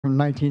from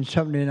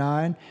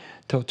 1979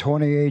 till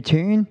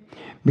 2018,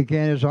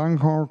 began his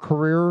encore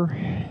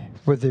career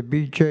with the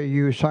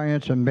BJU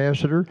Science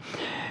Ambassador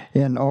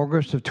in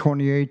August of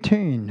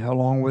 2018,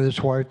 along with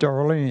his wife,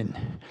 Darlene.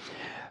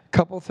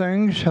 Couple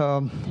things.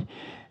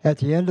 At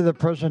the end of the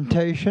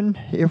presentation,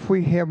 if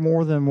we have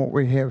more than what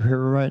we have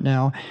here right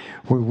now,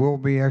 we will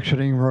be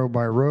exiting row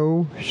by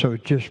row, so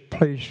just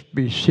please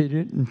be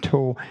seated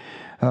until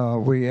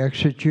we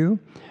exit you.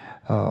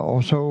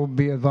 Also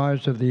be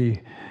advised of the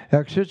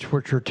exits,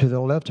 which are to the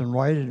left and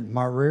right in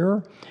my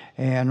rear,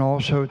 and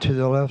also to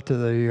the left of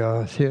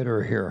the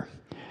theater here.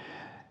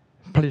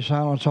 Please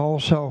silence all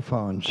cell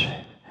phones.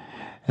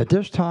 At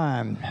this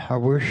time, I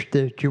wish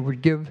that you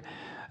would give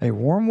a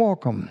warm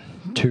welcome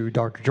to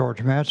Dr.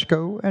 George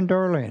Matzko and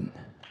Darlene.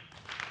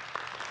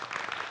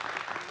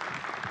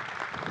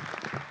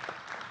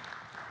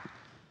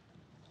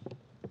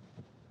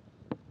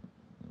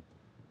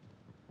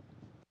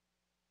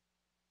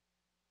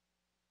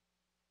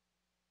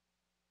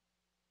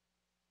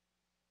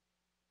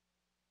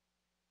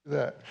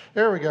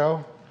 There we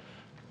go.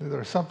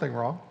 There's something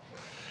wrong.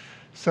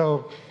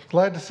 So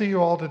glad to see you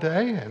all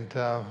today. And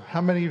how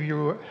many of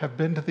you have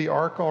been to the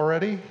Ark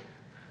already?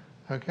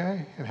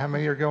 Okay. And how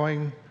many are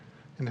going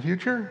in the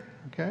future?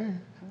 Okay.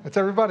 That's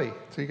everybody.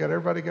 So you got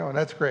everybody going.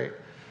 That's great.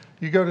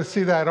 You go to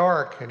see that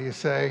Ark and you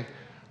say,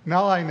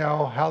 now I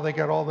know how they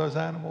got all those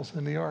animals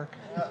in the Ark.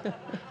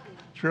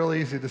 It's really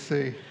easy to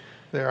see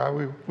there.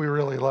 We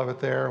really love it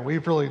there.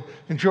 We've really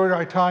enjoyed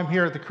our time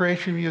here at the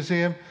Creation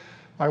Museum.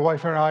 My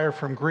wife and I are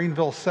from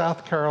Greenville,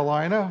 South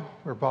Carolina,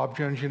 where Bob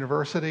Jones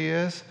University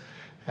is.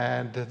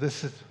 And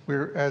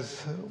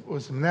as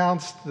was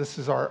announced, this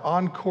is our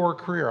encore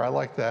career. I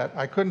like that.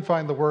 I couldn't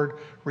find the word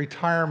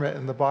retirement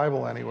in the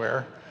Bible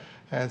anywhere.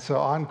 And so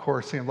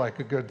encore seemed like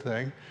a good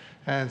thing.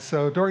 And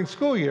so during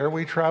school year,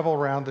 we travel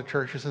around to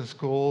churches and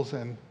schools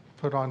and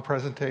put on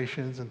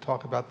presentations and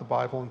talk about the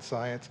Bible and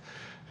science.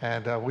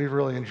 And we've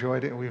really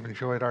enjoyed it, and we've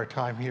enjoyed our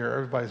time here.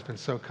 Everybody's been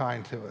so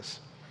kind to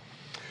us.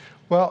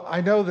 Well,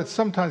 I know that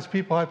sometimes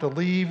people have to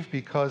leave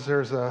because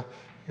there's a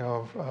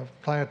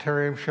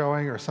planetarium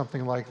showing or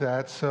something like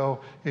that. So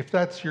if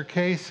that's your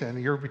case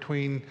and you're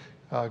between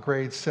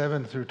grades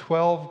 7 through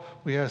 12,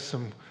 we have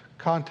some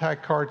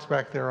contact cards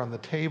back there on the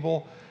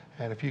table.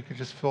 And if you could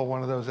just fill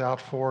one of those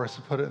out for us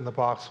and put it in the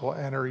box, we'll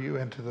enter you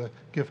into the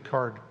gift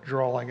card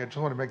drawing. I just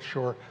want to make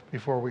sure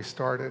before we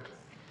started.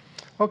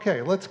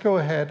 Okay, let's go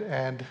ahead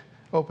and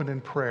open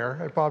in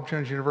prayer. At Bob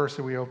Jones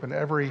University, we open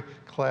every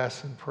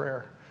class in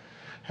prayer.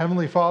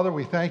 Heavenly Father,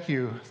 we thank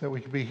you that we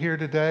can be here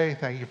today.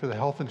 Thank you for the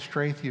health and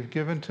strength you've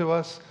given to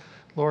us.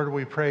 Lord,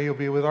 we pray you'll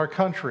be with our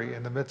country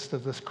in the midst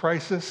of this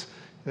crisis,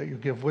 that you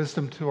give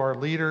wisdom to our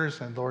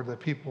leaders, and Lord, that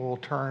people will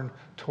turn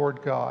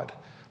toward God.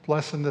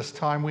 Bless in this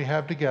time we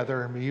have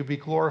together, and may you be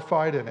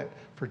glorified in it.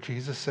 For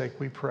Jesus' sake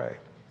we pray.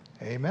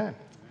 Amen.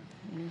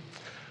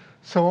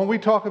 So when we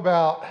talk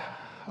about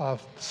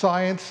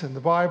science in the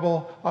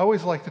Bible, I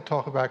always like to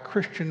talk about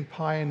Christian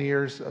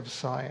pioneers of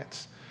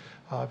science.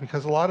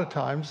 Because a lot of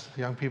times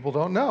young people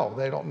don't know.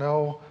 They don't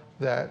know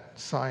that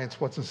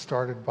science wasn't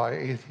started by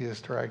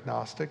atheists or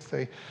agnostics.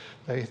 They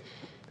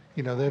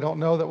don't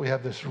know that we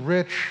have this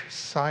rich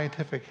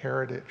scientific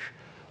heritage.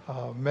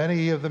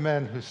 Many of the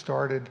men who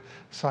started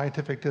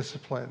scientific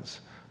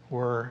disciplines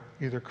were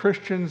either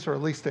Christians, or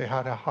at least they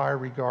had a high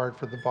regard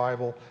for the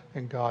Bible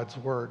and God's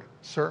Word,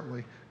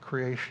 certainly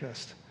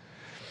creationists.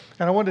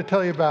 And I wanted to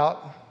tell you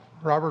about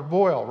Robert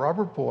Boyle.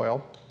 Robert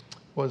Boyle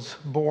was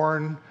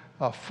born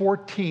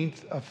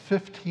 14th of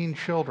 15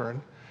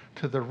 children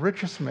to the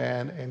richest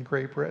man in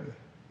Great Britain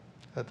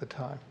at the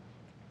time.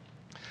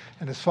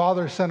 And his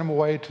father sent him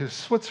away to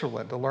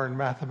Switzerland to learn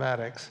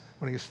mathematics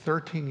when he was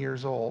 13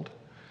 years old.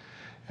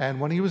 And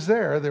when he was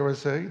there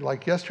was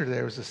like yesterday,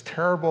 there was this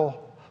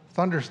terrible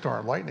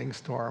thunderstorm, lightning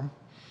storm,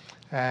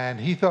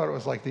 and he thought it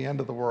was like the end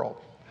of the world.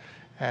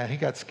 And he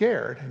got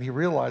scared, and he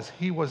realized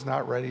he was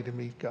not ready to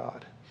meet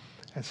God.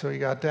 And so he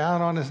got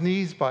down on his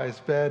knees by his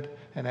bed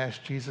and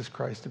asked Jesus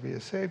Christ to be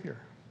his Savior.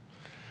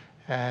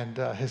 And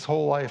his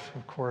whole life,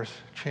 of course,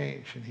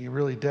 changed. And he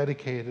really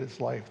dedicated his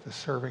life to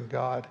serving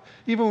God.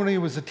 Even when he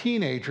was a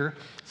teenager,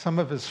 some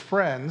of his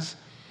friends,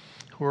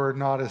 who were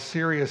not as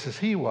serious as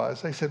he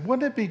was, they said,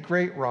 wouldn't it be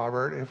great,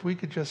 Robert, if we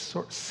could just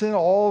sin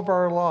all of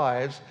our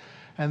lives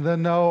and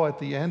then know at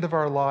the end of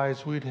our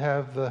lives we'd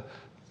have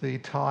the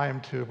time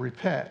to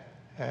repent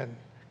and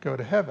go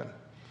to heaven?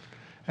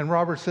 And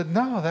Robert said,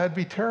 no, that'd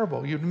be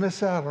terrible. You'd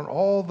miss out on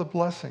all the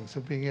blessings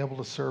of being able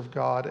to serve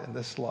God in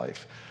this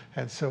life.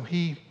 And so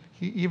he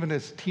even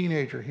as a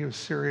teenager, he was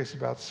serious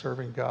about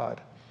serving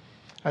God.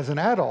 As an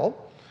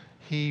adult,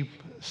 he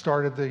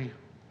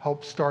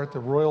helped start the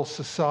Royal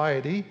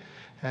Society.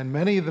 And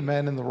many of the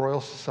men in the Royal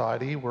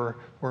Society were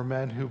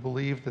men who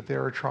believed that they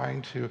were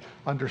trying to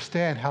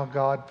understand how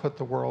God put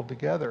the world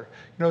together.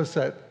 Notice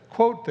that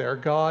quote there,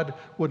 God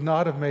would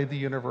not have made the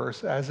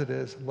universe as it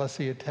is unless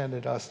he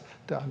intended us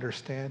to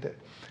understand it.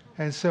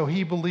 And so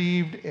he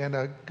believed in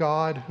a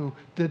God who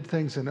did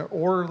things in an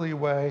orderly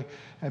way.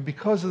 And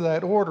because of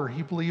that order,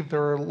 he believed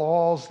there are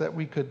laws that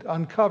we could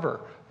uncover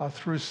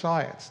through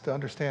science to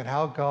understand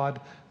how God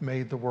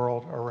made the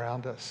world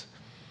around us.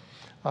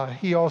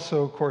 He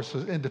also, of course,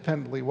 was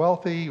independently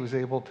wealthy. He was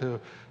able to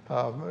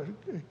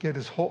get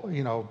his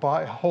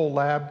buy a whole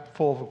lab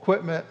full of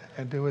equipment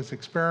and do his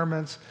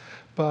experiments.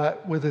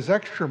 But with his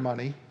extra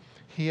money,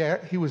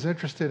 he was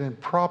interested in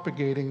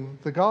propagating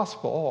the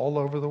gospel all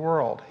over the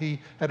world.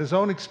 At his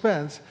own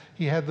expense,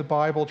 he had the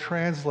Bible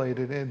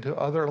translated into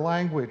other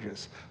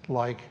languages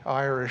like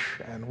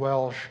Irish and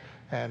Welsh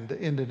and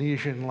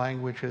Indonesian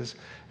languages.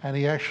 And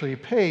he actually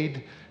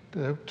paid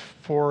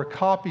for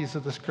copies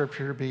of the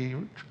scripture to be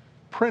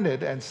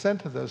printed and sent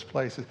to those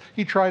places.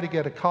 He tried to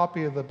get a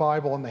copy of the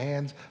Bible in the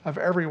hands of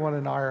everyone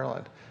in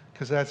Ireland,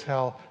 because that's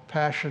how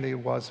passionate he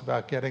was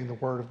about getting the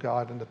Word of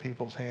God into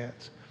people's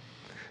hands.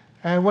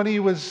 And when he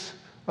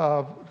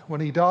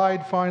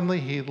died, finally,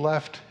 he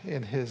left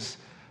in his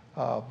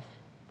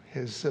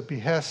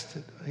behest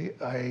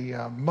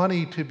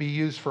money to be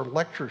used for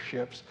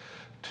lectureships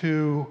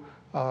to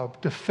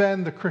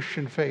defend the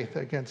Christian faith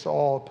against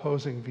all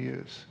opposing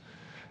views.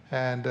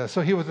 And so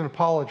he was an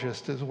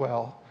apologist as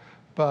well.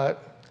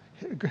 But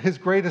his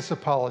greatest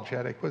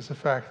apologetic was the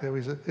fact that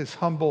his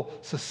humble,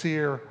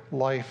 sincere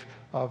life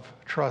of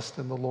trust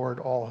in the Lord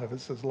all of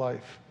his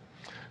life.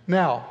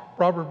 Now,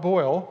 Robert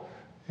Boyle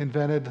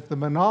invented the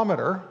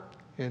manometer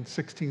in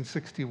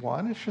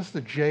 1661. It's just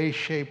a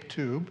J-shaped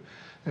tube.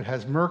 It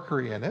has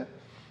mercury in it.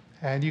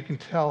 And you can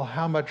tell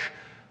how much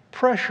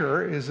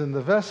pressure is in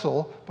the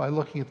vessel by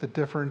looking at the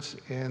difference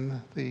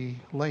in the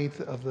length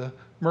of the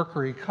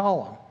mercury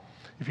column.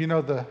 If you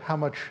know how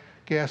much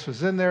gas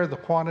was in there, the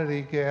quantity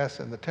of gas,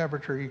 and the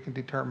temperature, you can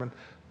determine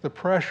the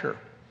pressure.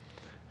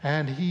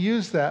 And he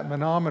used that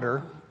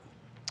manometer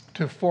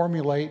to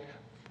formulate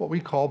what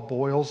we call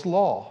Boyle's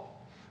law.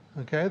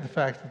 Okay, the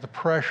fact that the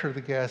pressure of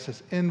the gas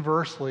is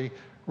inversely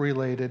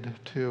related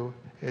to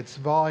its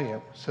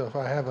volume. So if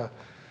I have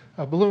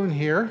a balloon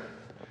here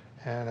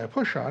and I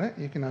push on it,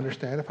 you can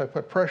understand if I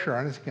put pressure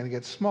on it, it's going to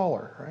get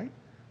smaller, right?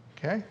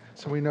 Okay,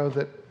 so we know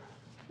that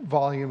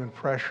volume and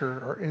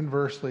pressure are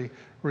inversely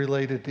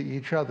related to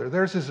each other.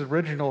 There's his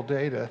original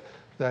data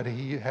that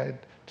he had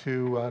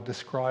to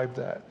describe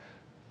that.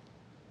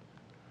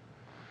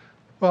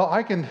 Well,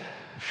 I can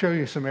show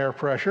you some air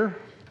pressure,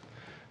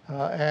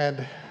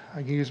 and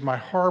I can use my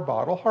Har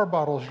bottle. Har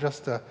bottle is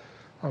just a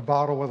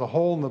bottle with a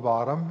hole in the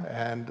bottom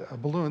and a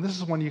balloon. This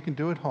is one you can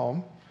do at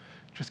home.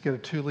 Just get a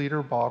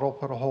 2-liter bottle,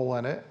 put a hole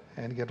in it,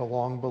 and get a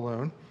long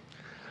balloon.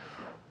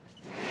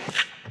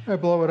 I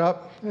blow it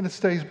up, and it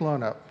stays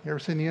blown up. You ever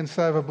seen the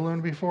inside of a balloon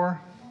before?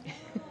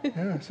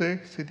 Yeah, see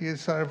the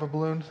inside of a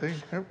balloon, see,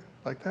 yep,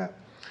 like that.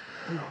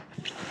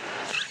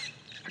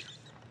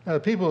 Now, the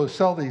people who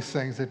sell these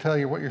things, they tell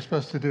you what you're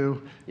supposed to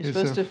do. You're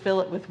supposed to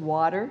fill it with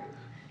water,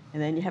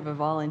 and then you have a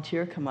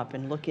volunteer come up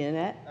and look in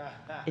it,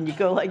 and you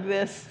go like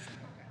this.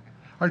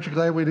 Aren't you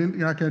glad you're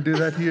not going to do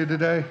that to you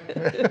today?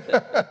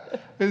 It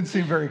didn't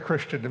seem very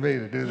Christian to me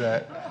to do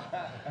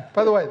that.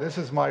 By the way, this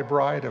is my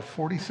bride of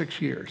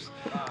 46 years.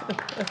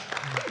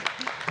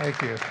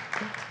 Thank you.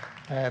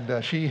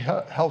 And she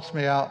helps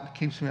me out,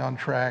 keeps me on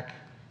track,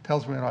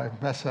 tells me when I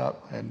mess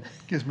up, and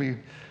gives me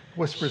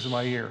whispers in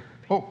my ear.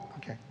 Oh,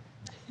 okay.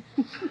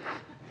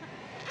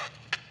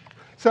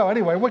 So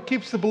anyway, what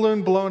keeps the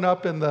balloon blown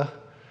up in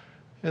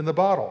the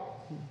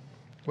bottle?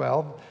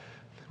 Well,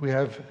 we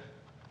have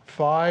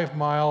 5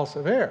 miles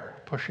of air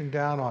pushing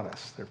down on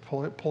us. They're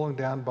pulling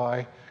down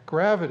by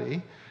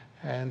gravity,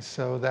 and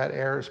so that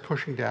air is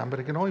pushing down, but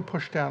it can only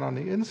push down on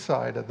the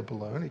inside of the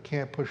balloon. It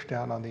can't push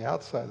down on the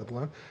outside of the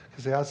balloon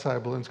because the outside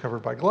of the balloon is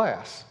covered by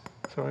glass.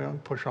 So we only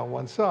push on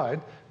one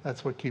side.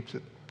 That's what keeps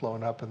it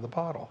blown up in the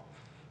bottle.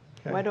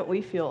 Okay? Why don't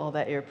we feel all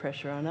that air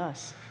pressure on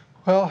us?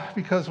 Well,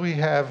 because we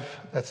have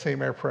that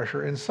same air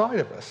pressure inside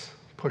of us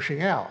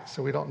pushing out,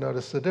 so we don't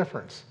notice the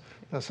difference.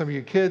 Now, some of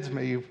you kids,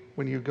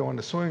 when you go in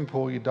the swimming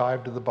pool, you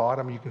dive to the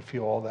bottom, you can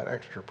feel all that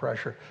extra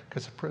pressure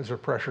because there's a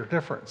pressure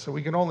difference. So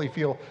we can only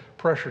feel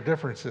pressure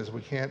differences. We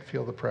can't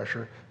feel the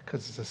pressure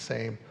because it's the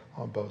same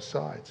on both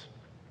sides.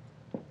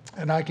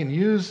 And I can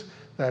use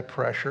that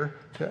pressure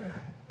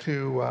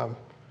to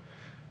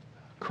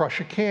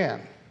crush a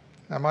can.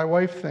 Now, my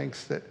wife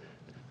thinks that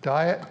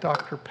Diet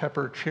Dr.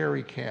 Pepper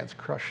cherry cans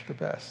crush the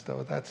best,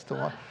 though that's the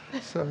one.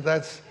 So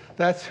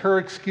that's her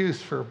excuse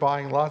for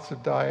buying lots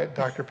of Diet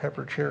Dr.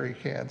 Pepper cherry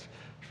cans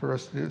for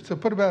us to do. So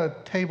put about a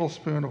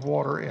tablespoon of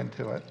water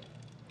into it.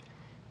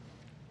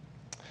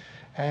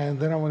 And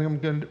then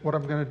what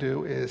I'm going to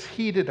do is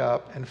heat it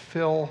up and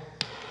fill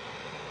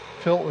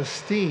it with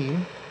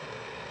steam,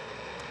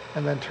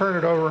 and then turn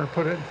it over and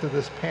put it into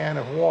this pan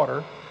of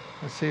water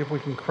and see if we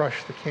can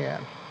crush the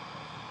can.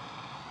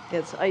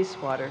 It's ice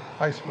water.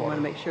 Ice water. You want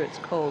to make sure it's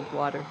cold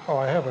water. Oh,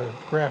 I have a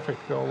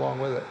graphic to go along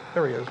with it.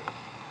 There he is.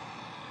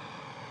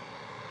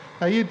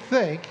 Now, you'd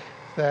think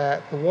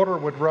that the water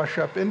would rush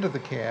up into the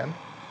can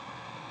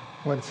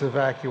when it's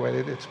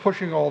evacuated. It's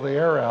pushing all the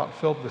air out,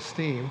 filled with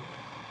steam.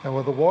 And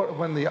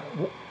when the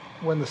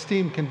when the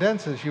steam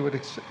condenses, you would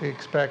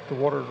expect the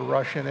water to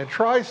rush in. It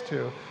tries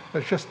to, but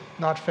it's just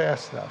not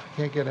fast enough. It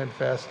can't get in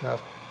fast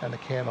enough, and the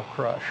can will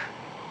crush.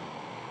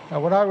 Now,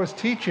 when I was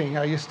teaching,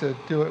 I used to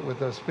do it with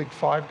those big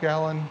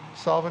 5-gallon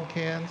solvent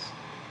cans,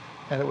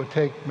 and it would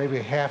take maybe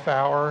a half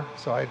hour.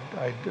 So I'd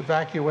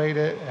evacuate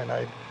it, and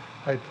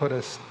I'd put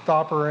a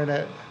stopper in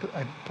it.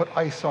 I'd put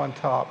ice on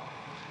top.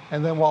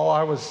 And then while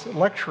I was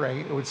lecturing,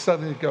 it would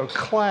suddenly go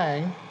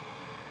clang,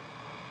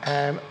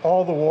 and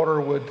all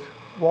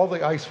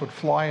the ice would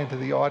fly into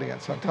the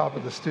audience on top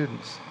of the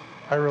students.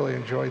 I really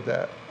enjoyed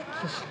that.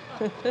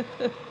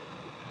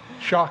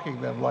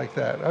 Shocking them like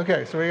that.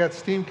 Okay, so we got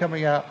steam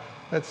coming out.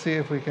 Let's see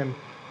if we can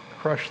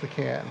crush the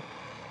can.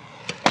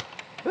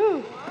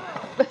 Ooh.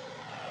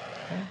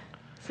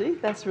 See,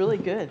 that's really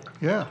good.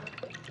 Yeah,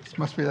 this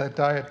must be that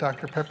Diet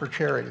Dr. Pepper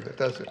cherry that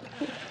does it.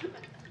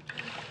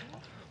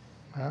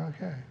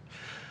 Okay.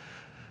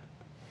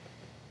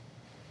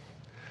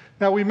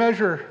 Now we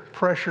measure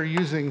pressure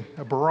using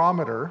a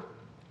barometer,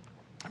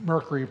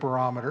 mercury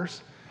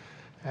barometers.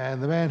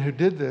 And the man who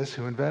did this,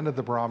 who invented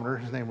the barometer,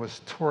 his name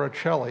was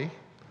Torricelli.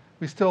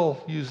 We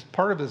still use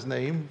part of his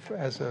name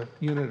as a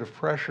unit of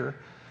pressure.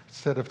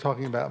 Instead of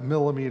talking about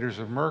millimeters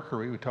of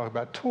mercury, we talk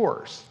about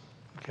torrs,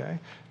 okay?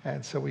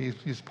 And so we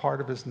use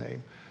part of his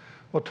name.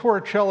 Well,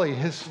 Torricelli,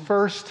 his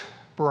first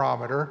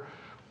barometer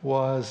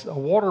was a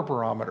water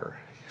barometer.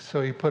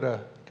 So he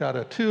got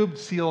a tube,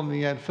 sealed in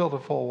the end, filled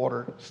it full of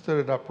water, stood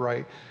it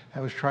upright,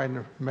 and was trying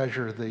to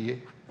measure the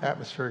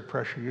atmospheric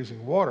pressure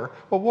using water.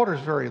 Well, water is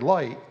very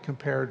light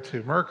compared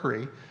to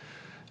mercury,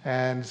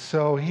 and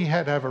so he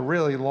had to have a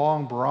really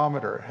long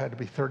barometer. It had to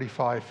be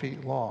 35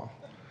 feet long.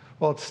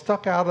 Well, it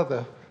stuck out of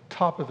the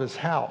top of his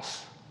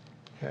house,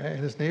 okay, and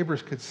his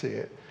neighbors could see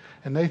it,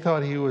 and they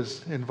thought he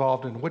was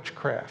involved in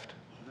witchcraft,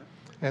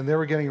 and they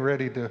were getting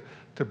ready to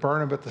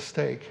burn him at the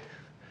stake.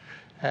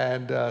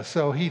 And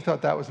so he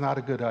thought that was not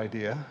a good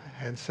idea.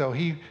 And so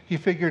he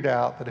figured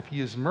out that if he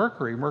used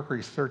mercury,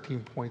 mercury is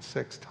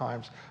 13.6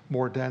 times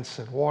more dense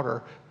than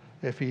water.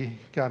 If he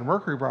got a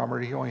mercury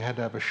barometer, he only had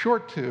to have a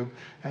short tube,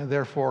 and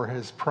therefore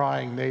his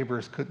prying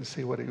neighbors couldn't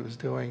see what he was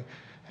doing.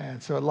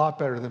 And so a lot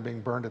better than being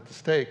burned at the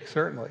stake,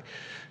 certainly.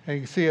 And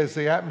you can see as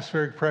the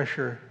atmospheric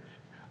pressure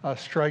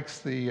strikes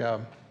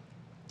the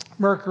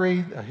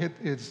mercury,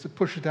 it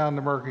pushes down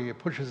the mercury, it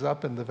pushes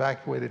up in the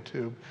evacuated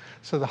tube.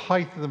 So the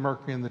height of the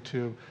mercury in the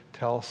tube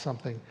tells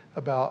something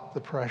about the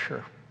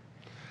pressure.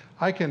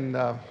 I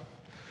can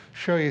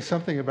show you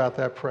something about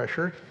that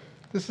pressure.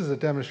 This is a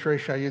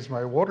demonstration. I use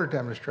my water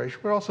demonstration,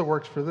 but it also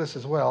works for this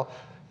as well.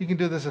 You can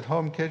do this at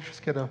home, kids.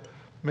 Just get a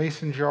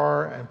mason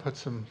jar and put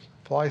some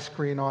fly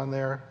screen on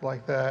there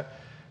like that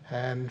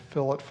and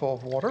fill it full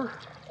of water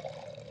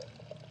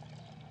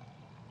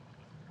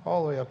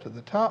all the way up to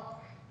the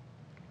top.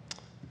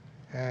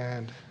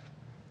 And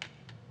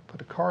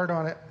put a card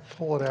on it,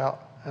 pull it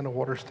out, and the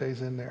water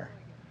stays in there.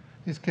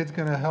 These kids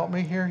going to help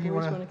me here? You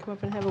want to come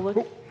up and have a look?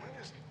 Oh,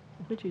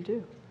 What'd you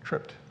do?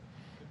 tripped.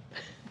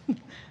 That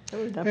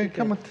would not Hey, be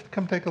good.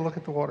 come take a look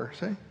at the water.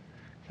 See? Can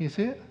you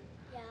see it?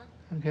 Yeah.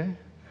 Okay.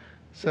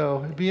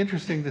 So it'd be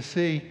interesting to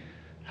see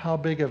how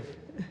big of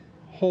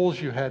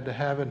holes you had to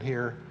have in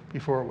here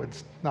before it would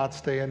not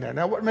stay in there.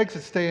 Now, what makes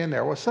it stay in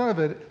there? Well, some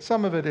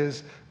of it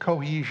is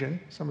cohesion,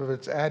 some of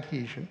it's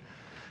adhesion.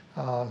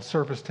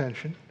 Surface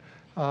tension,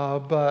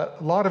 but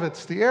a lot of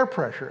it's the air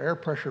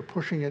pressure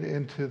pushing it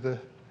into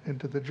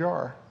the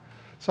jar.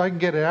 So I can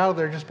get it out of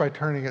there just by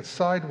turning it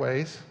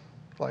sideways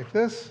like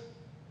this,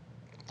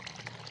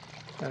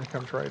 and it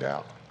comes right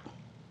out.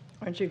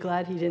 Aren't you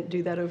glad he didn't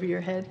do that over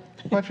your head?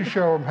 Why don't you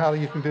show them how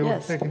you can do?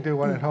 Yes. They can do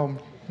one at home,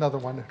 another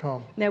one at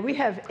home. Now, we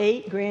have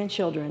 8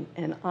 grandchildren,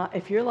 and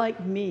if you're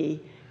like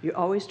me, you're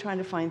always trying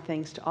to find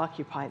things to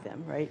occupy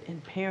them, right?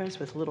 And parents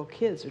with little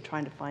kids are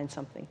trying to find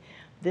something.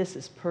 This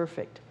is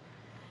perfect.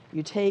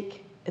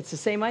 It's the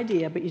same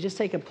idea, but you just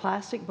take a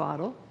plastic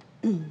bottle,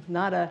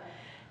 not a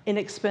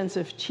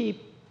inexpensive,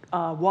 cheap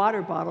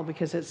water bottle,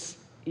 because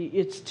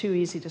it's too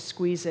easy to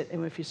squeeze it,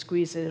 and if you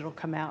squeeze it, it'll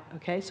come out,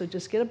 okay? So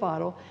just get a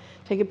bottle,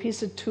 take a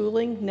piece of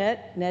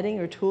netting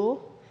or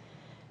tool,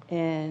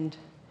 and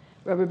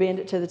rubber band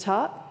it to the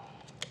top.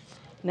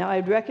 Now,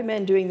 I'd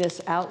recommend doing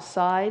this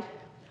outside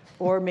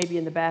or maybe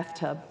in the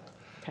bathtub,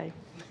 okay?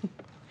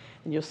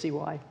 And you'll see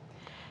why.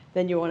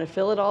 Then you want to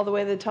fill it all the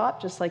way to the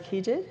top, just like he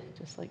did,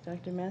 just like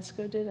Dr.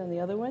 Matzko did on the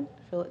other one.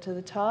 Fill it to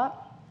the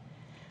top.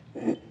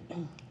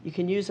 You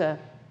can use a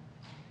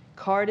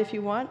card if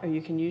you want, or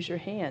you can use your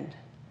hand.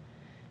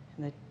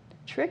 And the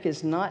trick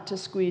is not to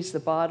squeeze the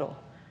bottle.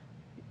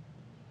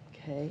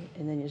 Okay,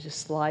 and then you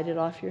just slide it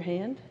off your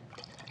hand.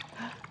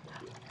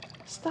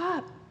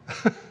 Stop.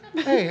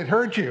 Hey, it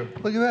heard you.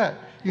 Look at that.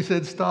 You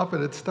said stop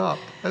and it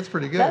stopped. That's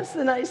pretty good. That's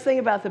the nice thing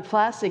about the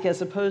plastic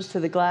as opposed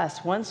to the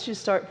glass. Once you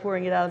start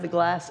pouring it out of the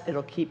glass,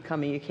 it'll keep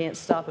coming. You can't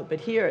stop it.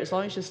 But here, as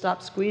long as you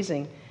stop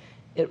squeezing,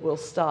 it will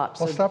stop.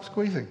 Well, So stop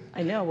squeezing.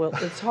 I know. Well,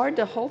 it's hard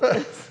to hold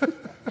this.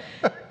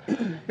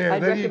 Yeah,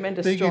 I'd recommend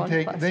a strong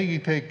plastic. Then you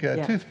take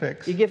Yeah.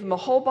 toothpicks. You give them a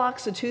whole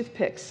box of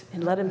toothpicks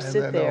and let them And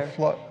sit then there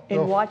they'll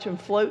and watch them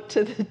float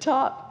to the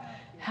top.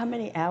 How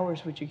many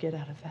hours would you get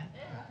out of that?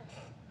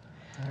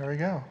 There we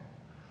go.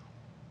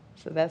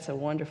 So that's a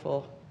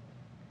wonderful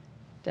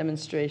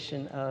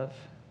demonstration of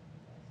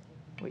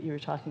what you were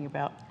talking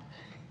about.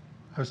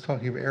 I was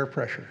talking of air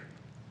pressure.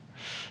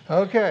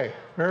 Okay,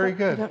 very I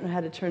good. don't know how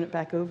to turn it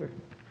back over.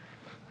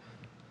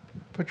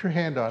 Put your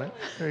hand on it.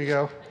 There you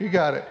go. You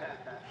got it.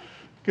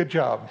 Good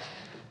job.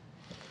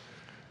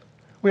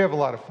 We have a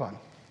lot of fun.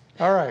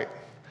 All right.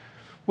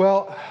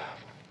 Well,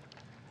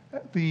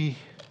 the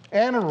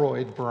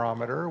aneroid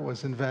barometer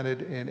was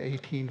invented in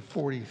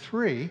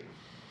 1843.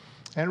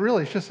 And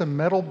really, it's just a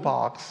metal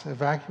box,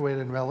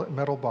 evacuated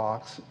metal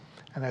box.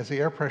 And as the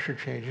air pressure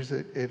changes,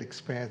 it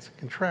expands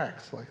and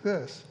contracts like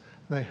this.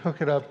 And they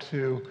hook it up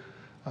to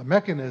a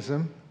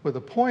mechanism with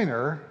a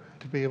pointer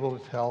to be able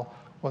to tell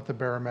what the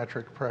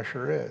barometric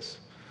pressure is.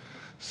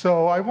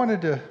 So I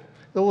wanted to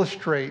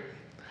illustrate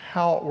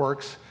how it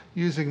works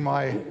using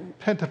my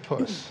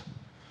pentapus.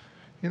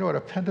 You know what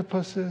a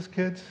pentapus is,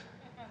 kids?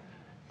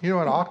 You know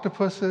what an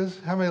octopus is?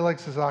 How many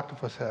legs does an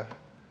octopus have?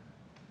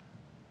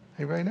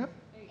 Anybody know?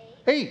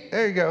 8.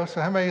 There you go. So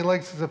how many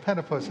legs does a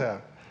pentapus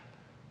have?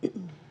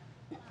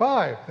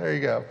 5. There you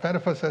go.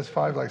 Pentapus has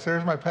 5 legs.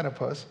 There's my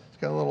pentapus. It's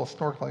got a little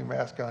snorkeling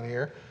mask on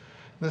here.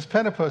 This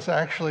pentapus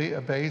actually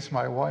obeys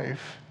my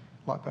wife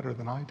a lot better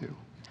than I do.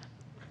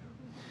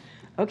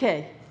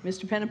 Okay,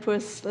 Mr.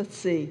 Pentapus, let's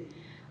see.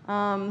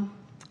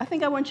 I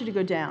think I want you to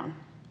go down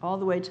all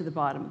the way to the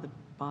bottom of the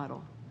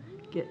bottle.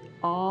 Get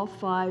all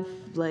 5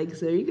 legs.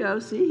 There you go.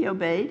 See, he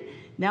obeyed.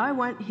 Now I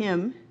want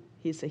him,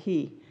 he's a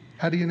he.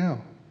 How do you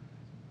know?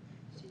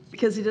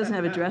 Because he doesn't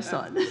have a dress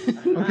on.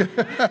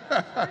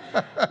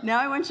 Now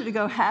I want you to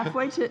go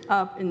halfway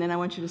up, and then I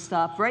want you to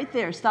stop right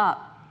there.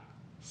 Stop.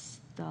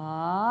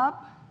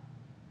 Stop.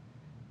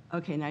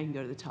 Okay, now you can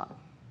go to the top.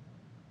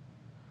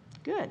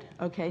 Good.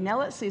 Okay, now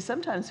let's see.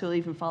 Sometimes he'll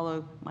even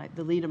follow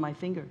the lead of my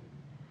finger.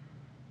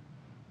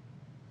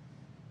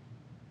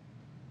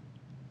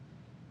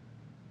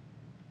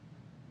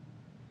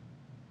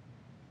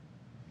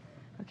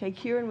 Okay,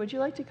 Kieran, would you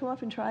like to come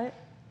up and try it?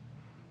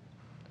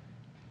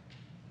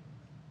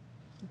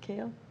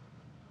 Kale?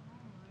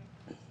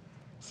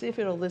 See if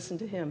it'll listen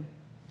to him.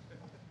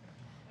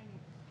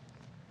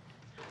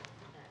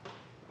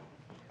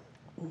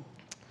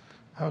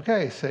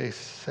 Okay, say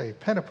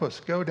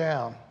pentapus, go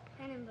down.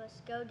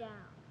 Pentapus, go down.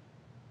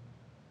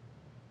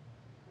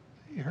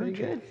 He heard Pretty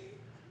you.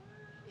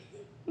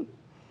 good.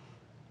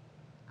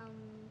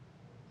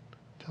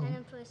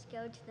 Pentapus,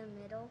 go to the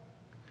middle.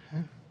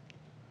 Okay.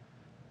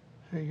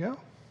 There you go.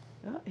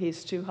 Oh,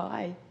 he's too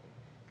high.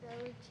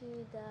 Go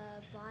to the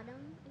bottom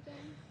again.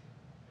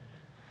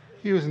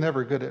 He was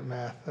never good at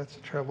math. That's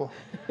the trouble.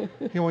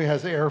 He only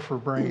has air for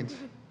brains.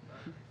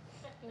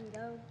 And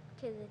go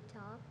to the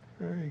top.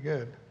 Very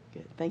good.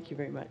 Good. Thank you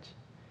very much.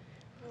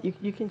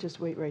 You can just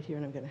wait right here,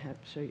 and I'm going to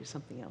have to show you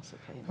something else,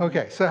 okay?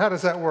 Okay, so how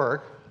does that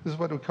work? This is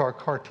what we call a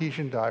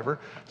Cartesian diver.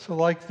 So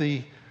like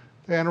the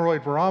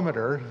aneroid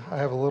barometer,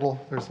 there's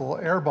a little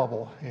air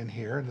bubble in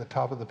here in the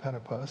top of the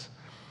pentapus.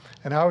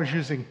 And I was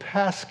using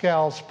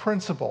Pascal's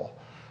principle.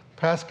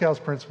 Pascal's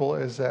principle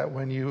is that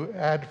when you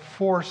add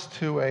force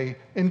to an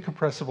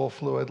incompressible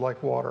fluid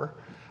like water,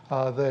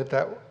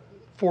 that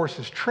force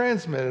is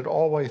transmitted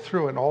all the way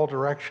through in all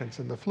directions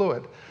in the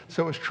fluid.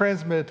 So it was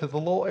transmitted to the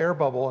little air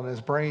bubble in his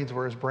brains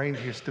where his brains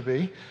used to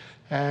be.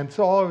 And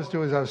so all I was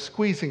doing is I was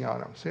squeezing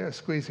on him. See, I was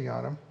squeezing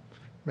on him,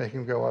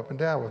 making him go up and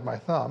down with my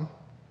thumb,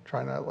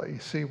 trying to let you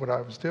see what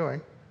I was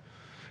doing.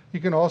 You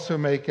can also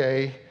make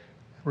a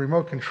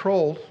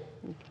remote-controlled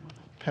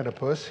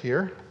pentapus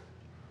here.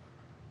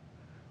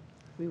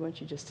 We want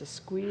you just to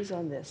squeeze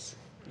on this.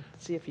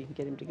 See if you can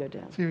get him to go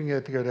down. See if you can get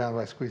it to go down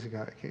by squeezing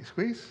on it. Can you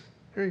squeeze?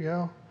 There you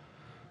go.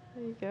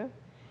 There you go.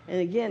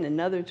 And again,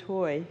 another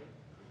toy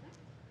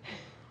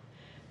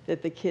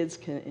that the kids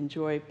can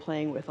enjoy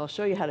playing with. I'll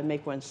show you how to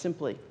make one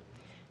simply.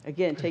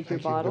 Again, take your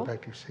bottle. Go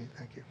back to your seat.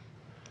 Thank you.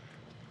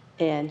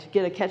 And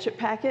get a ketchup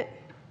packet.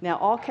 Now,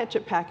 all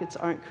ketchup packets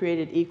aren't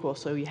created equal,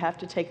 so you have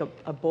to take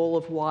a bowl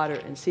of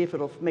water and see if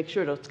it'll make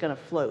sure it's going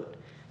to float.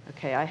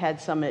 Okay, I had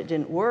some and it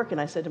didn't work, and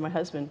I said to my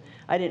husband,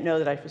 I didn't know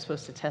that I was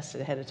supposed to test it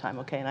ahead of time,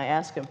 okay? And I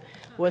asked him,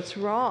 what's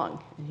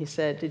wrong? And he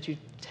said, did you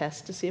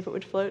test to see if it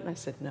would float? And I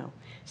said, no.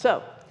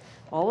 So,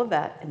 all of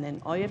that, and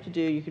then all you have to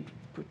do, you could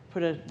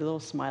put a little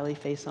smiley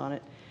face on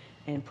it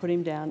and put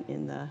him down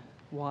in the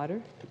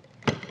water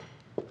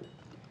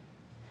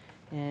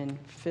and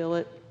fill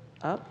it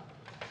up,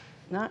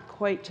 not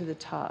quite to the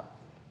top.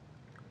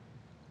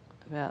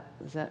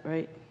 Is that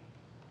right?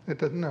 It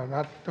doesn't,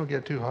 don't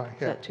get too high.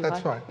 Yeah, That too that's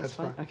high? fine. That's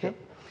fine. Okay. Yep.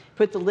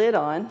 Put the lid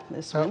on,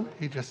 this Oh, one.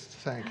 he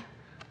just sank.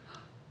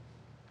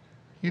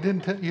 You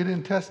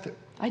didn't test it.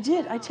 I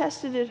did. I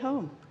tested it at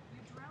home.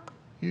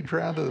 You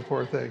drowned the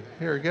poor thing.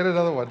 Here, get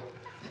another one.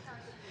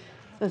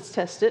 Let's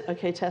test it.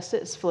 Okay, test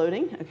it. It's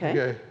floating. Okay.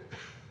 Okay.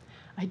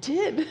 I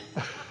did.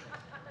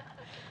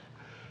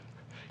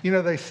 You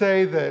know, they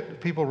say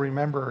that people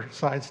remember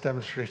science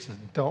demonstrations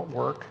that don't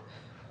work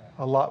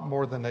a lot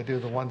more than they do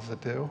the ones that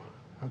do.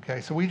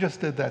 Okay, so we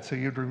just did that so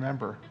you'd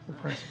remember the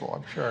principle,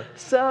 I'm sure.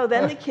 So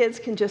then the kids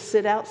can just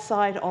sit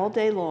outside all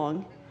day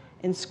long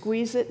and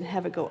squeeze it and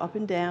have it go up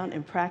and down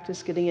and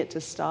practice getting it to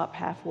stop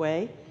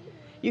halfway.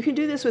 You can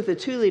do this with a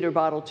 2-liter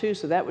bottle too,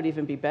 so that would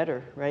even be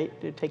better, right?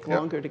 It'd take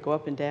longer to go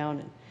up and down.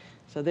 And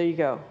so there you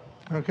go.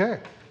 Okay.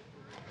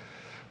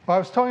 Well, I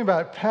was talking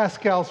about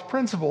Pascal's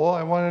principle.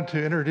 I wanted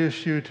to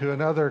introduce you to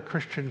another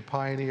Christian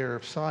pioneer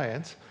of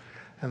science,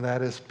 and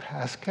that is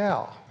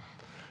Pascal.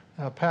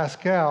 Now,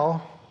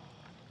 Pascal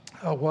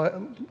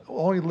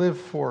only lived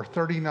for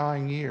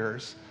 39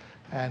 years,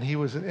 and he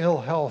was in ill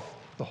health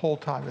the whole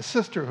time. His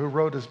sister, who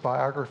wrote his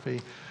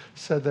biography,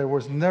 said there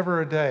was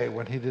never a day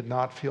when he did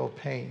not feel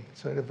pain.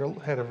 So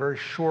he had a very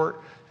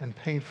short and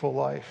painful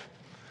life.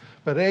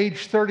 But at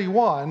age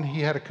 31,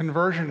 he had a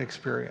conversion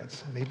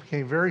experience, and he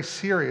became very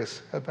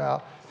serious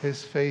about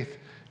his faith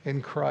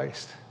in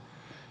Christ.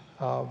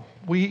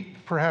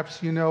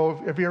 Perhaps you know,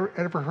 have you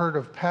ever heard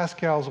of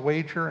Pascal's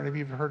wager? And have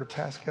you ever heard of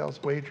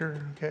Pascal's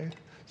wager? Okay,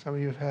 some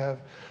of you have.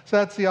 So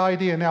that's the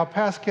idea. Now,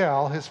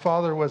 Pascal, his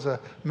father was a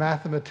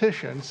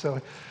mathematician,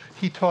 so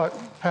he taught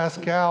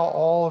Pascal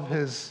all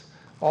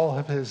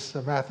of his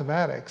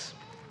mathematics.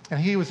 And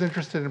he was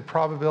interested in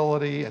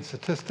probability and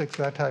statistics,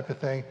 that type of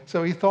thing.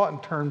 So he thought in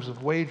terms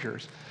of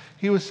wagers.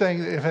 He was saying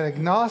that if an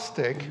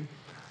agnostic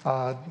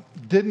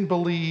didn't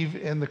believe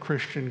in the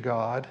Christian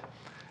God,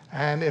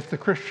 and if the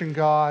Christian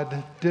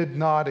God did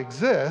not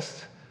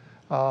exist,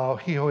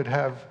 he would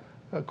have,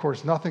 of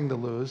course, nothing to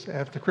lose. And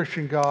if the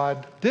Christian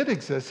God did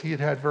exist,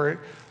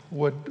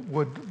 would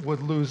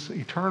lose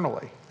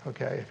eternally,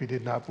 okay, if he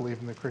did not believe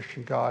in the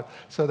Christian God.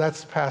 So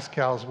that's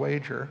Pascal's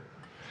wager.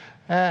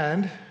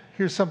 And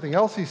here's something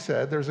else he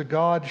said. There's a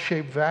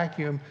God-shaped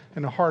vacuum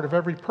in the heart of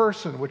every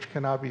person which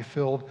cannot be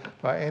filled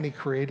by any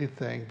created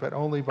thing, but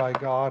only by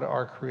God,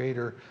 our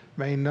Creator,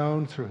 made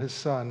known through his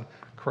Son,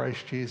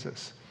 Christ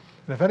Jesus.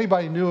 And if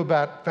anybody knew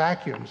about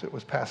vacuums, it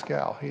was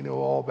Pascal. He knew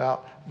all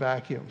about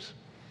vacuums.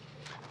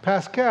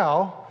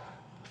 Pascal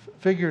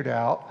figured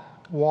out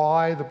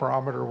why the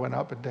barometer went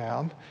up and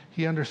down.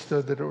 He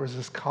understood that it was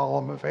this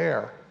column of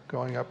air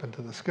going up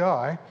into the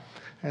sky.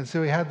 And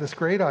so he had this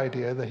great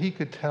idea that he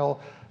could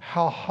tell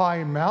how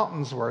high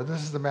mountains were.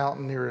 This is the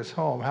mountain near his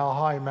home, how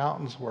high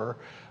mountains were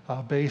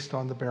based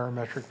on the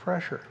barometric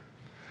pressure.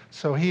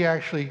 So he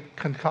actually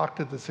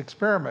concocted this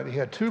experiment. He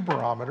had 2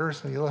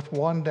 barometers, and he left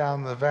one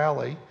down the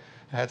valley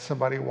and had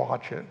somebody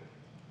watch it.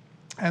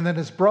 And then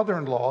his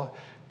brother-in-law,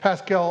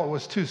 Pascal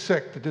was too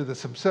sick to do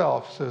this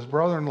himself, so his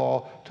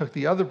brother-in-law took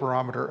the other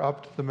barometer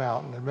up to the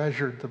mountain and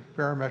measured the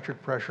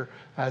barometric pressure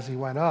as he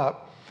went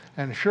up.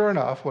 And sure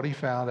enough, what he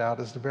found out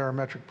is the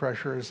barometric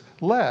pressure is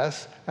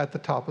less at the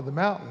top of the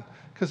mountain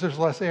because there's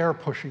less air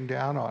pushing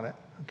down on it,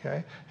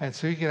 okay? And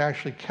so you can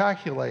actually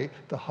calculate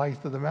the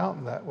height of the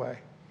mountain that way.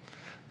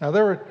 Now,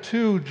 there are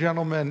 2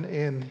 gentlemen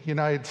in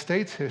United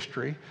States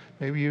history.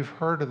 Maybe you've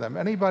heard of them.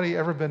 Anybody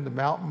ever been to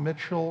Mount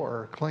Mitchell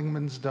or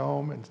Clingman's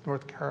Dome in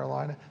North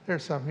Carolina?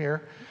 There's some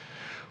here.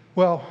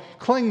 Well,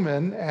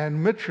 Clingman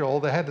and Mitchell,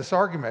 they had this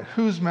argument,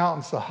 whose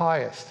mountain's the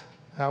highest?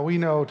 Now, we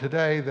know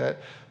today that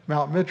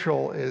Mount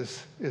Mitchell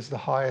is the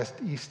highest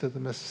east of the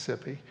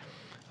Mississippi.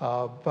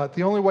 But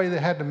the only way they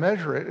had to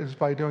measure it is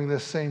by doing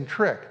this same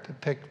trick, to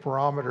take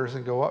barometers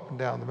and go up and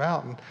down the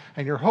mountain.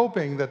 And you're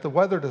hoping that the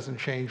weather doesn't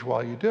change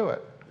while you do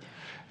it.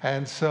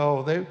 And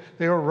so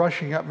they were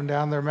rushing up and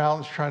down their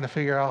mountains trying to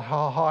figure out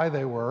how high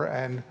they were.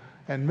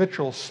 And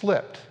Mitchell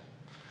slipped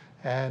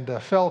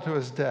and fell to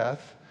his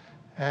death.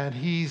 And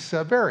he's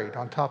buried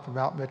on top of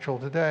Mount Mitchell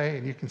today.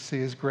 And you can see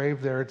his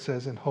grave there. It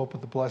says, "In hope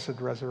of the blessed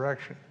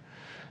resurrection."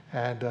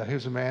 And he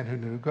was a man who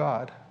knew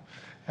God.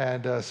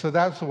 And so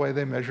that's the way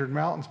they measured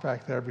mountains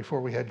back there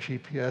before we had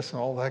GPS and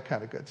all that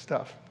kind of good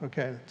stuff,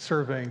 okay,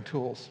 surveying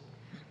tools.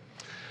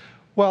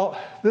 Well,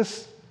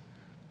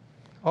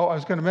 I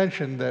was going to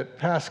mention that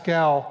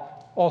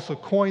Pascal also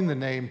coined the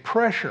name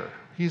pressure.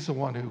 He's the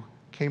one who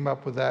came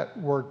up with that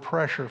word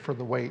pressure for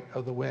the weight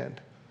of the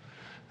wind.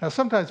 Now,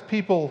 sometimes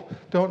people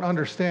don't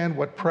understand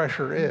what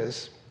pressure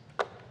is.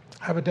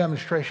 I have a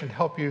demonstration to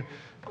help you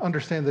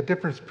understand the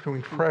difference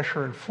between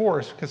pressure and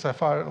force, because I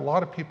find a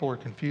lot of people are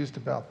confused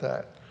about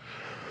that.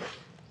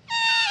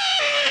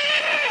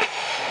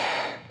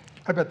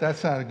 I bet that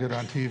sounded good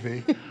on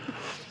TV.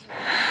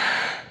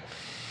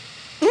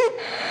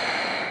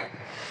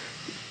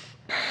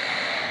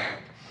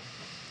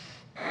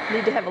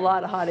 Need to have a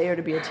lot of hot air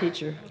to be a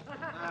teacher.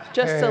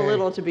 Just so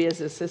little to be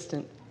his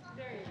assistant.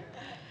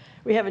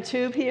 We have a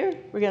tube here.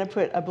 We're going to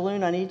put a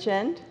balloon on each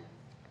end.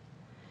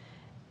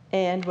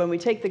 And when we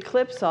take the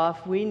clips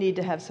off, we need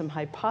to have some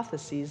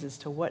hypotheses as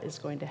to what is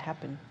going to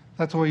happen.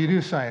 That's the way you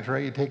do science,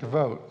 right? You take a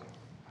vote,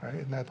 right?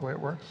 Isn't that the way it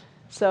works?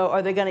 So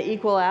are they going to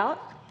equal out?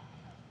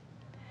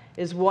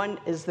 Is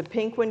the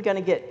pink one going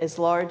to get as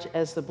large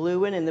as the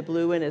blue one and the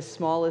blue one as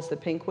small as the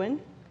pink one?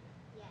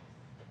 Yes.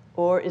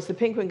 Or is the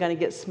pink one going to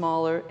get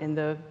smaller and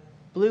the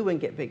blue one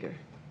get bigger?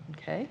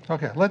 Okay.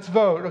 Okay, let's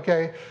vote.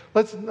 Okay,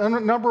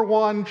 number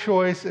 1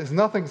 choice is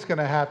nothing's going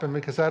to happen,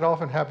 because that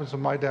often happens in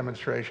my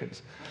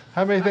demonstrations.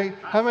 How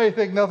many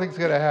think nothing's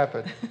going to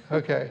happen?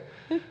 Okay.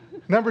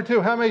 Number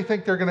two, how many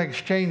think they're going to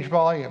exchange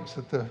volumes?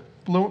 That the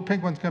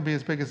pink one's going to be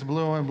as big as the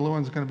blue one, blue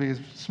one's going to be as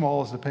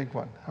small as the pink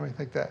one? How many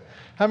think that?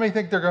 How many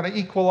think they're going to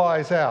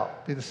equalize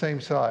out, be the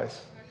same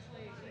size?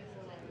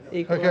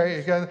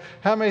 Equalize. Okay,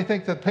 how many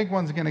think the pink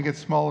one's going to get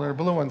smaller and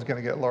the blue one's going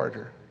to get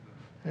larger?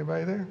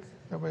 Anybody there?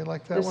 Nobody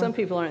like that But one? some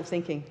people aren't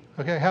thinking.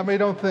 Okay, how many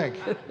don't think?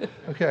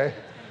 Okay,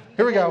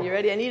 here we go. You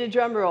ready? I need a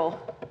drum roll.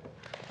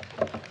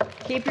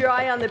 Keep your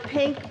eye on the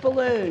pink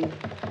balloon.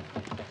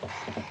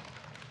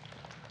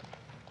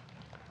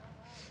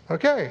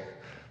 Okay,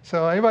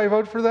 so anybody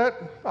vote for that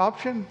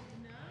option?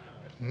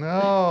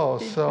 No.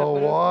 So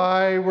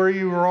why were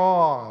you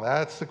wrong?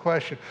 That's the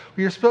question.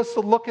 Well, you're supposed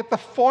to look at the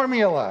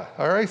formula.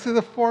 All right, see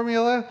the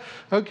formula?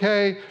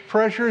 Okay,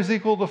 pressure is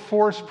equal to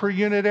force per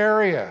unit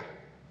area.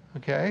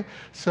 Okay,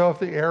 so if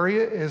the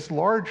area is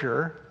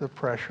larger, the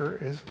pressure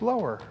is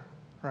lower,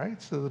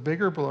 right? So the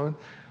bigger balloon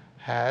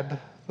had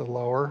the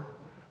lower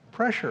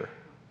pressure,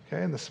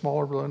 okay, and the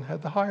smaller balloon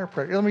had the higher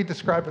pressure. Let me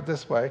describe it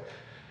this way.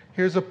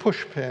 Here's a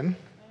push pin.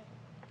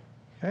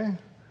 Okay,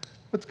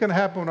 what's going to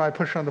happen when I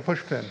push on the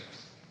push pin?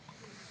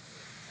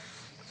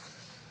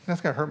 That's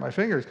going to hurt my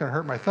finger. It's going to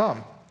hurt my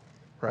thumb,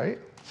 right?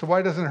 So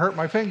why doesn't it hurt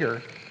my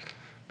finger?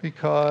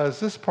 Because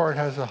this part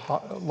has a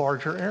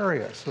larger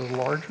area. So the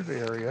larger the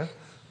area,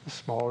 the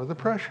smaller the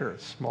pressure.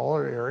 The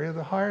smaller area,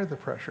 the higher the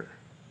pressure.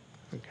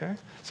 Okay.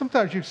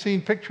 Sometimes you've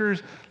seen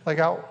pictures like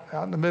out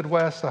in the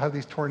Midwest. They'll have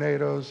these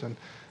tornadoes,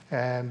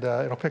 and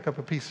it'll pick up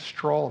a piece of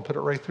straw and put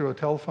it right through a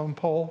telephone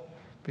pole,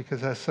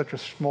 because it has such a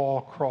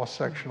small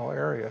cross-sectional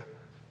area.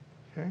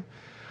 Okay?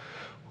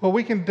 Well,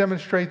 we can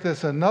demonstrate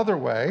this another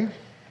way.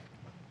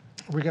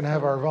 We're going to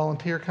have our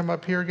volunteer come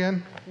up here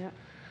again. Yeah.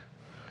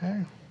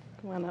 Okay.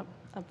 Come on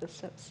up the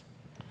steps.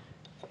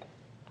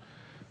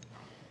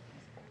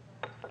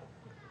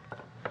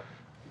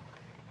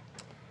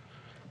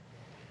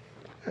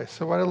 Okay,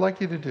 so what I'd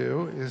like you to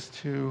do is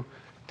to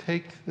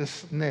take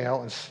this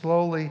nail and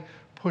slowly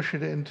push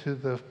it into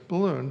the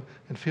balloon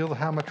and feel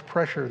how much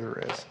pressure there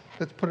is.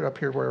 Let's put it up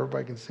here where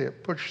everybody can see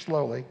it. Push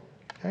slowly,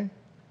 okay?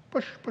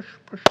 Push, push,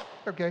 push.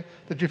 Okay,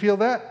 did you feel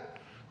that?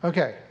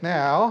 Okay,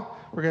 now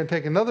we're going to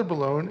take another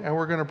balloon and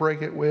we're going to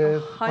break it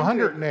with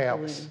 100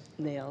 nails.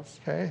 Nails.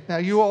 Okay, now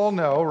you all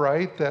know,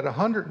 right, that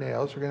 100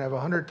 nails, we're going to have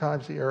 100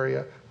 times the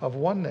area of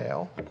one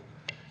nail.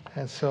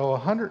 And so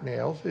 100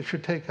 nails, it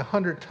should take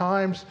 100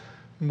 times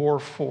more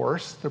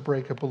force to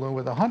break a balloon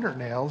with 100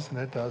 nails than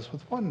it does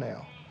with one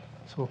nail.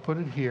 So we'll put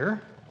it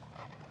here.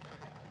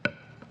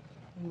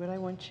 And what I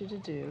want you to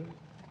do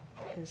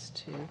is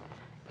to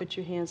put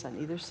your hands on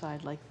either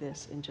side like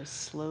this and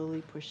just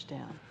slowly push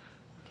down,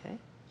 okay?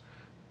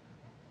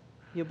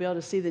 You'll be able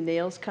to see the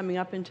nails coming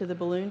up into the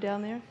balloon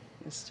down there.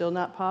 It's still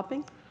not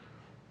popping.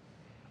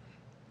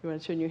 You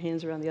want to turn your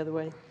hands around the other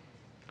way?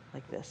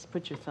 Like this.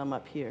 Put your thumb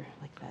up here,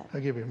 like that.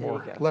 I'll give you There more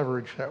go.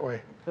 leverage that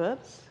way.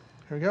 Whoops.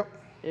 Here we go.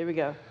 Here we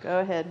go. Go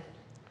ahead.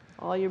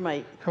 All your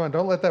might. Come on,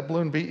 don't let that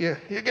balloon beat you.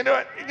 You can do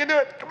it. You can do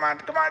it. Come on,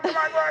 come on, come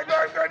on, come on,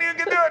 come on, come on. You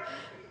can do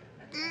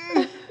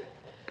it.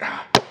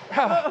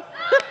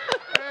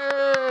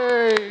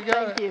 Hey, you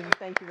got it.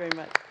 Thank you very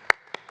much.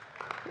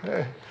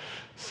 Okay.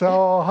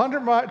 So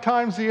 100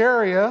 times the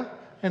area,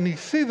 and you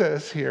see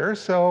this here.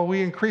 So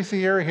we increase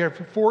the area here.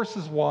 If force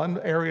is 1,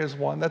 area is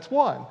 1, that's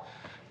 1.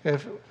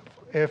 If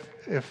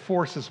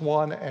force is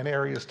 1 and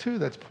area is 2,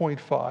 that's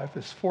 0.5.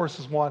 If force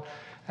is 1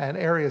 and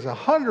area is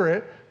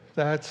 100,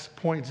 that's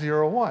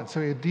 0.01. So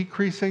you're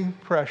decreasing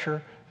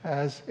pressure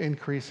as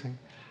increasing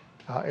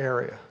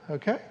area,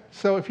 okay?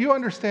 So if you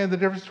understand the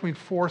difference between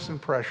force and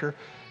pressure,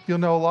 you'll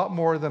know a lot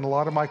more than a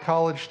lot of my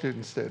college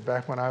students did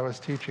back when I was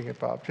teaching at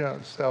Bob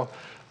Jones. So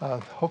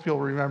hope you'll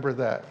remember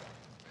that.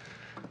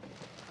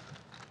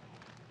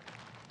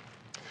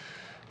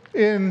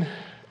 In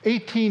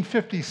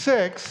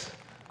 1856,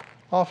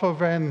 Otto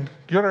van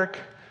Gulik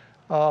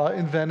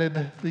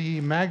invented the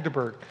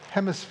Magdeburg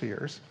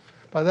hemispheres.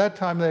 By that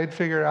time, they had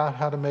figured out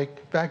how to make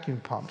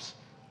vacuum pumps.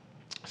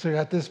 So you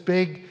got this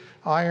big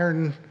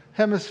iron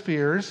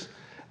hemispheres,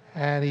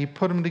 and he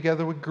put them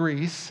together with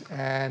grease,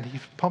 and he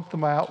pumped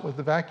them out with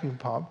the vacuum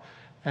pump.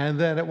 And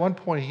then at one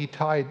point, he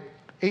tied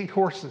 8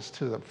 horses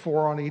to them,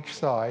 4 on each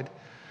side.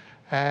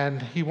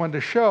 And he wanted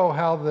to show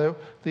how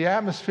the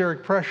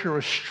atmospheric pressure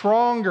was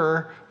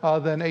stronger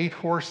than 8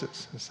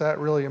 horses. So that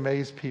really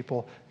amazed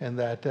people in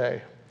that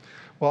day.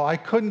 Well, I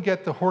couldn't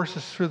get the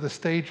horses through the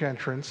stage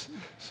entrance,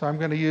 so I'm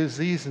going to use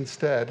these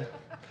instead.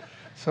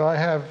 So I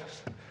have,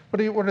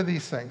 what are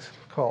these things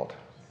called?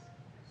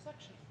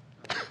 Suction.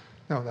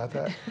 No, not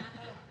that.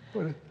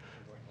 So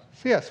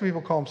yeah, some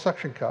people call them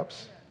suction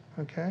cups,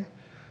 okay?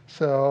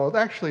 So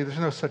actually, there's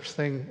no such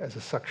thing as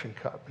a suction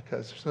cup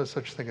because there's no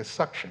such thing as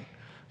suction,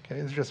 okay?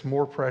 There's just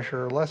more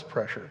pressure or less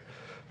pressure.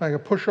 I can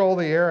push all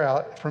the air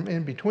out from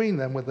in between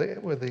them with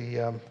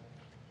the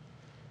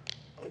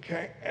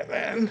okay, and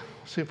then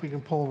see if we can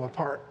pull them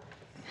apart.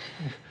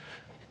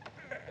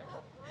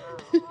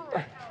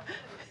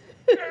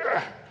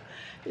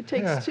 It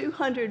takes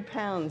 200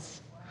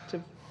 pounds to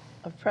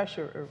of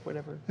pressure or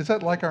whatever. Is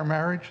that like our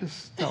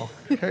marriages? No.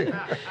 Okay.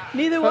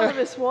 Neither one of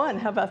us won.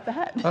 How about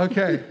that?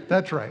 Okay,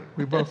 that's right.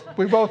 We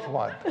both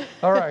won.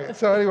 All right.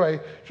 So anyway,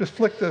 just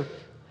flick the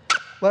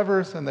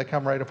levers and they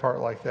come right apart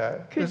like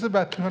that. It's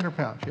about 200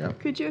 pounds. Yeah.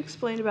 Could you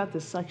explain about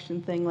the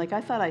suction thing? Like, I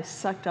thought I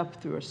sucked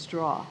up through a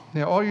straw.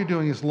 Now, all you're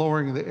doing is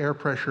lowering the air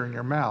pressure in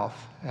your mouth,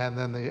 and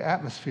then the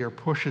atmosphere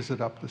pushes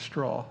it up the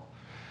straw.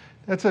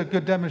 That's a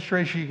good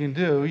demonstration you can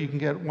do. You can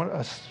get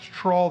a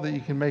straw that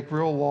you can make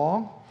real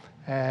long,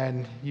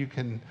 and you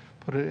can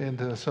put it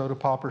into a soda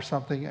pop or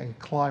something and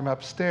climb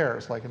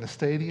upstairs, like in a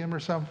stadium or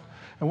something.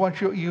 And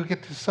once you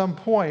get to some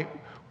point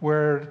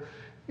where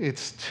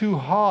it's too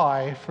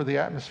high for the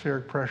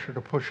atmospheric pressure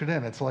to push it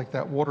in. It's like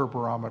that water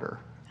barometer,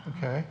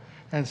 okay?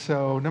 And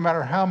so no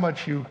matter how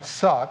much you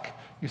suck,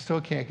 you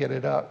still can't get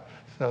it up.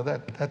 So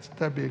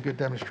that'd be a good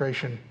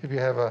demonstration if you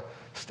have a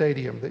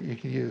stadium that you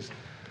can use.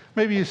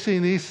 Maybe you've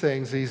seen these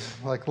things, these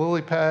like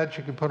lily pads.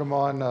 You can put them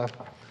on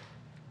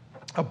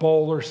a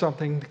bowl or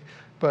something.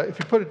 But if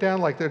you put it down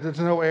like that, there's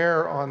no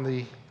air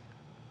on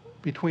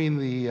between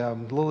the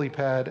lily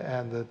pad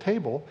and the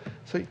table,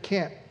 so you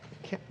can't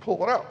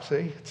pull it up,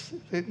 see?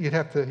 You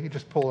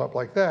just pull it up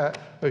like that.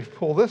 But if you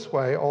pull this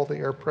way, all the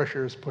air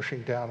pressure is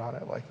pushing down on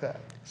it like that.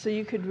 So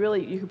you could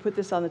put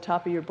this on the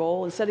top of your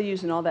bowl. Instead of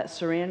using all that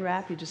saran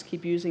wrap, you just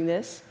keep using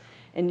this.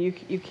 And you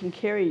can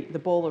carry the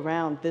bowl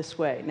around this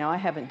way. Now, I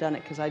haven't done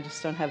it because I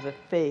just don't have the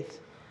faith.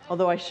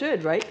 Although I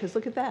should, right? Because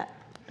look at that.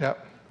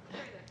 Yep.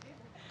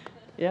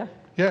 Yeah.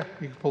 Yeah,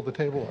 you can pull the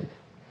table up.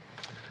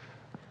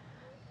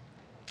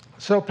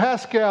 So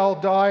Pascal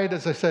died,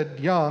 as I said,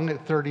 young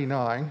at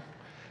 39.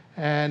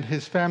 And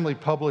his family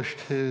published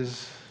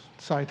his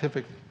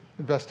scientific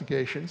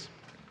investigations.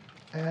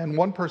 And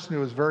one person who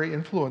was very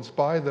influenced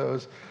by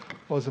those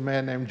was a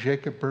man named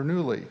Jacob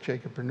Bernoulli.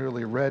 Jacob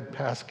Bernoulli read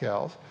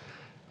Pascal's,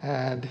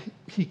 and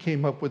he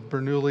came up with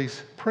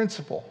Bernoulli's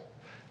principle.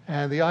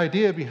 And the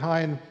idea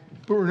behind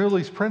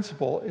Bernoulli's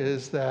principle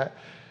is that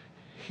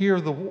here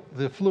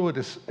the fluid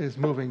is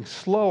moving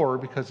slower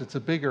because it's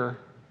a bigger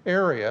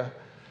area,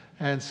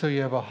 and so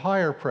you have a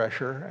higher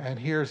pressure, and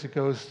here as it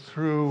goes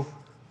through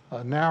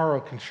a narrow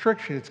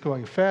constriction, it's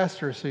going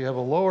faster, so you have a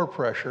lower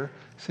pressure.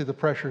 See, the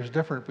pressure is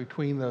different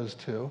between those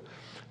two.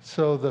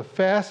 So the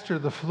faster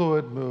the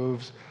fluid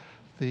moves,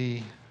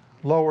 the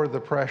lower the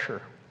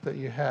pressure that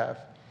you have.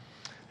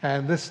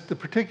 And the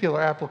particular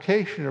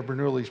application of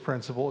Bernoulli's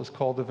principle is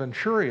called the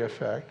Venturi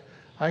effect.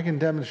 I can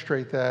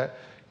demonstrate that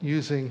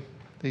using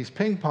these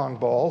ping pong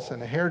balls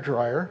and a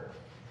hairdryer.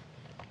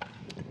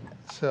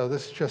 So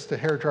this is just a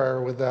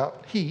hairdryer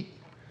without heat.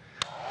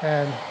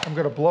 And I'm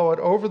going to blow it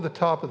over the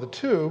top of the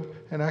tube,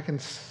 and I can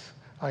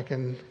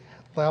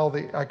lower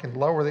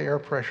the air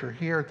pressure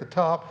here at the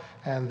top,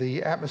 and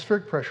the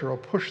atmospheric pressure will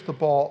push the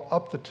ball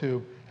up the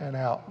tube and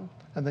out,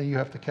 and then you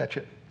have to catch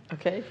it.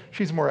 Okay.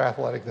 She's more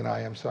athletic than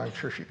I am, so I'm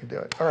sure she can do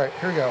it. All right,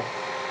 here we go.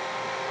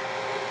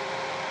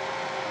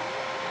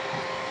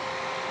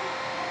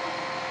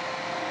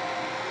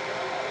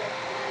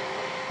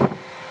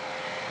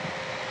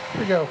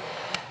 Here we go.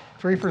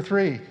 3 for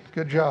 3.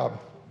 Good job.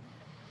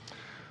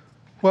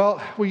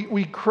 Well,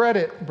 we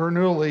credit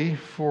Bernoulli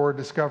for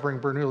discovering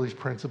Bernoulli's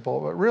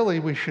principle, but really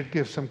we should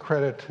give some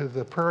credit to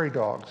the prairie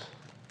dogs.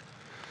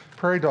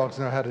 Prairie dogs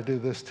know how to do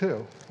this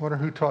too. Wonder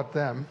who taught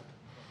them.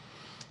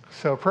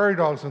 So prairie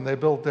dogs, when they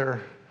build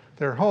their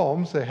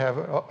homes, they have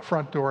a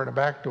front door and a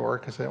back door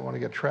because they don't want to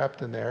get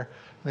trapped in there.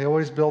 They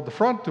always build the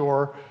front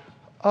door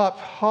up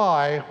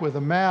high with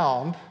a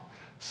mound,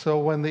 so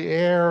when the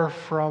air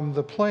from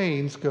the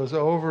planes goes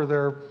over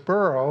their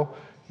burrow,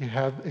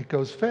 it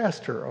goes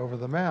faster over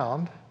the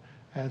mound,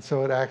 and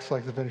so it acts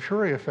like the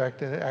Venturi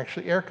effect, and it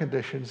actually air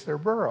conditions their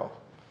burrow.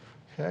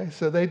 Okay,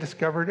 so they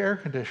discovered air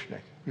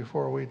conditioning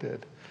before we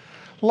did.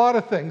 A lot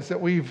of things that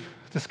we've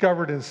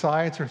discovered in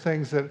science are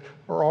things that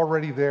are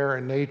already there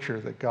in nature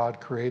that God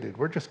created.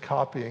 We're just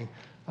copying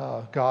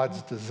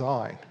God's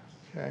design.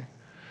 Okay.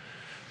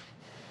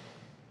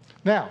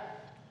 Now,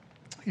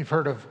 you've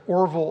heard of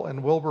Orville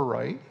and Wilbur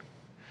Wright,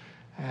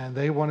 and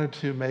they wanted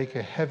to make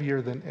a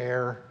heavier than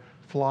air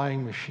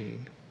flying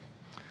machine.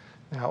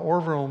 Now,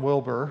 Orville and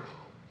Wilbur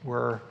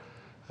were,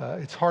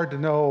 it's hard to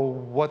know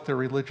what their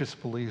religious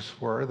beliefs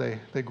were.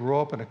 They grew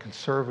up in a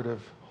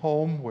conservative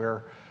home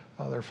where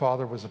their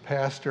father was a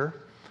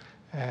pastor,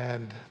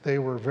 and they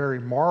were very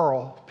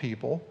moral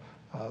people.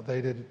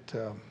 They didn't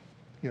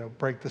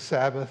break the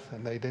Sabbath,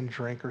 and they didn't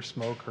drink or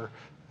smoke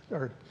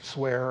or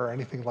swear or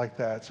anything like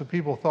that. So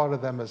people thought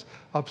of them as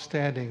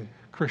upstanding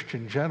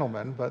Christian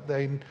gentlemen, but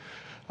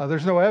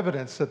there's no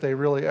evidence that they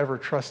really ever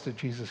trusted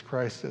Jesus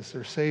Christ as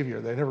their Savior.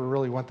 They never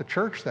really went to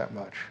church that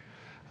much.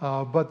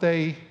 But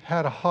they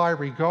had a high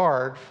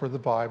regard for the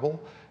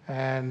Bible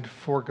and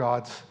for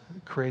God's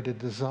created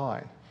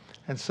design.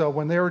 And so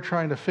when they were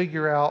trying to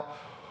figure out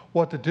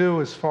what to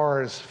do as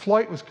far as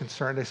flight was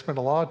concerned, they spent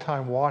a lot of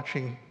time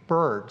watching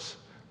birds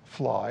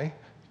fly,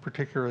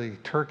 particularly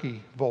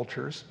turkey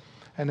vultures.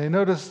 And they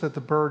noticed that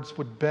the birds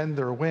would bend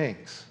their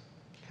wings,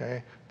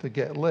 okay, to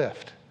get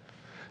lift.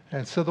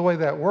 And so the way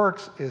that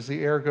works is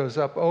the air goes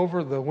up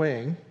over the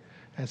wing,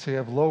 And so you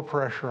have low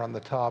pressure on the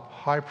top,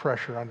 high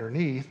pressure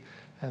underneath,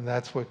 and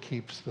that's what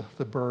keeps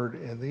the bird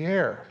in the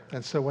air.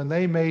 And so when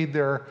they made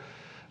their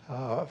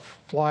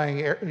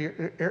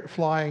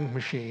flying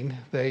machine,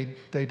 they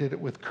did it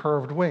with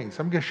curved wings.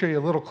 I'm going to show you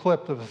a little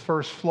clip of the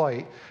first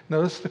flight.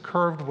 Notice the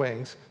curved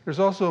wings. There's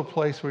also a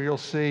place where you'll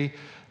see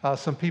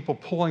some people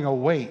pulling a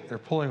weight. They're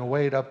pulling a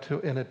weight up to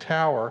in a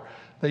tower.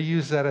 They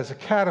use that as a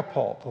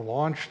catapult to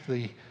launch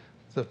the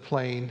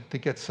plane to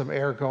get some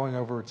air going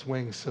over its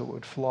wings so it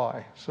would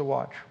fly. So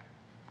watch.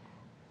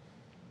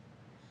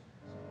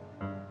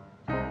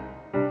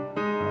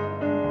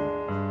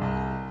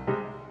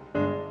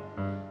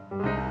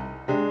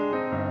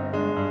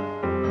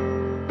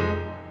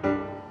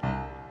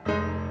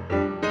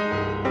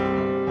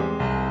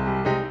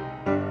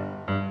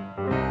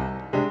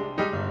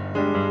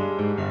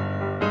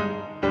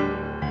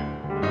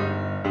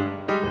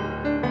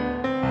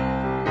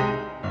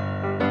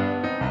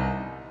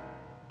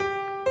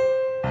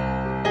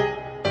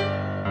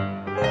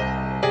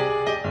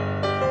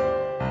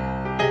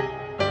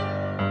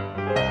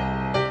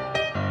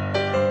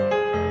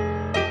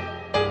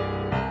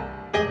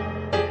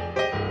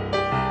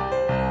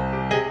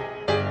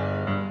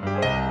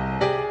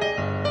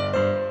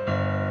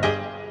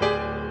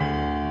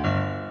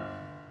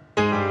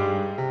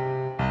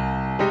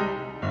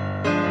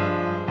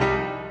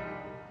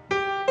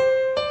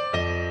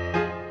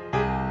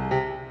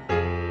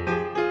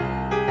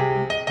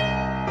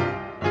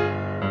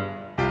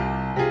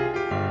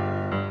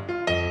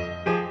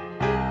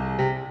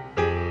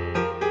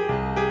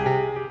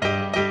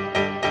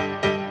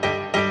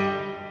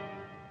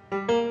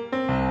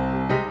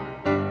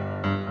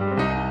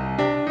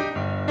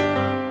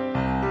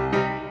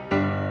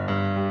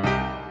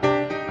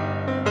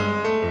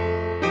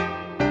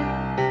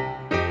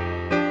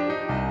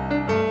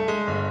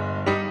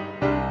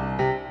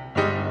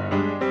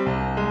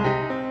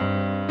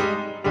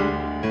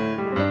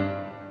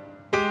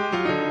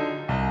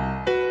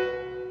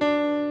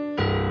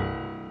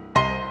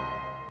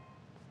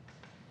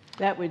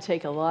 That would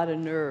take a lot of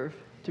nerve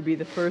to be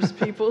the first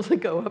people to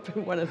go up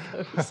in one of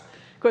those. Of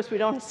course, we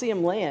don't see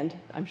them land.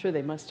 I'm sure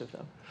they must have,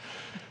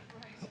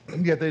 though.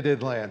 Yeah, they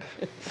did land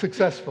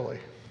successfully.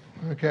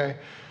 Okay.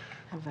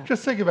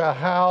 Just think about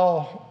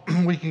how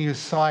we can use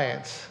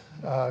science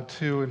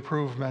to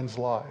improve men's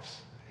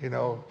lives,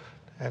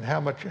 and how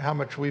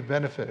much we've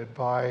benefited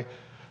by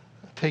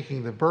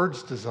taking the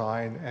bird's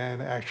design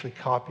and actually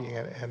copying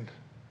it and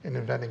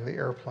inventing the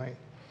airplane.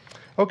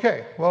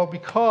 Okay, well,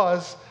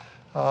 because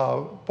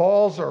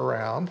balls are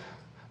round,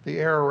 the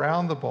air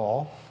around the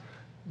ball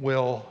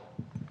will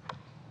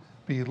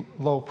be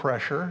low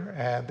pressure,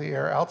 and the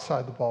air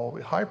outside the ball will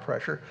be high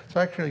pressure.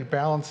 So actually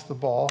balance the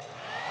ball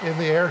in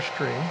the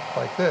airstream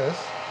like this.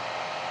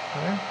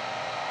 Okay.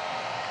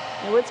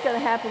 Now what's going to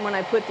happen when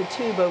I put the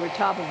tube over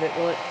top of it?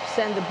 Will it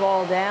send the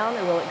ball down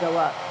or will it go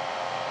up?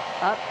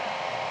 Up?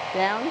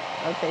 Down?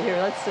 Okay, here,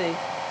 let's see.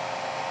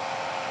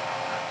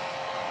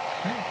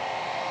 Okay.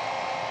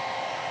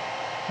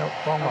 Nope,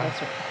 wrong one.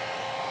 That's right.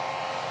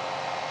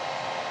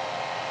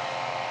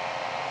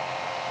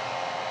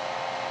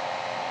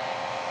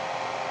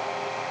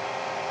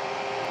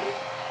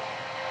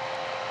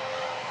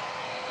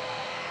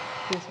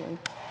 This one.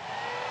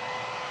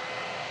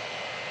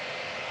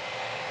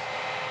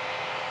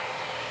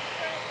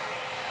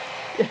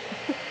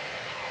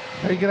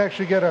 Now you can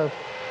actually get a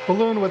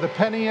balloon with a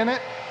penny in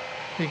it.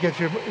 It gives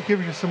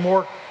you some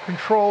more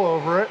control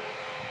over it.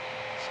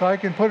 So I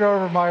can put it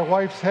over my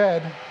wife's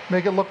head,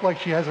 make it look like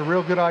she has a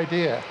real good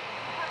idea.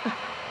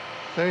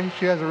 See,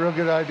 she has a real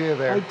good idea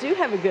there. I do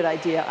have a good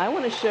idea. I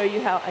want to show you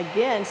how,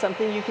 again,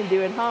 something you can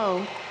do at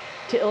home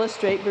to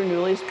illustrate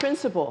Bernoulli's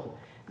principle.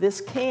 This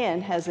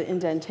can has an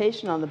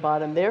indentation on the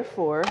bottom,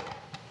 therefore...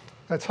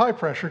 That's high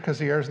pressure because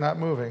the air is not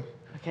moving.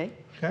 Okay.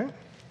 Okay.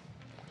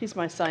 He's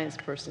my science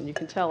person. You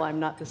can tell I'm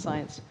not the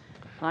science.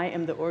 I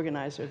am the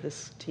organizer of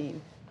this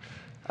team.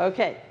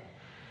 Okay.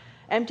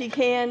 Empty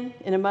can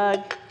in a mug.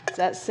 It's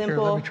that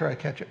simple. Here, let me try to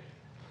catch it.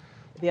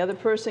 The other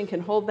person can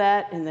hold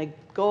that, and the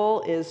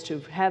goal is to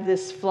have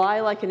this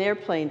fly like an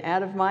airplane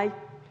out of my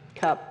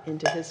cup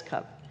into his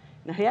cup.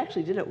 Now, he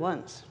actually did it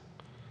once,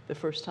 the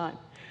first time.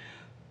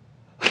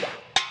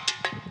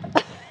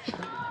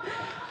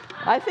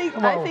 I think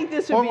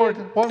this would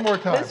one more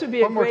time. This would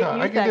be a great youth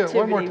I can do it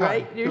one more time.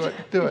 Right?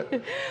 Do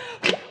it.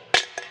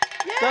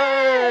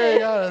 Yay!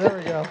 There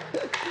we go.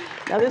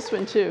 Now this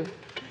one too.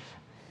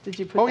 Did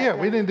you put Oh that yeah,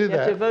 down? we didn't do You that.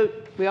 have to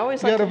vote. We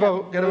always You like got to to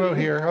vote. Got to vote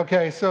here.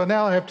 Okay, so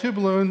now I have two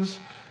balloons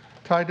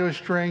tied to a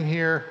string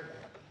here.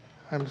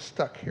 I'm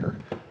stuck here.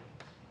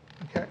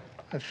 Okay,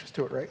 let's just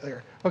do it right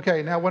there.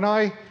 Okay, now when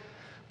I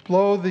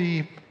blow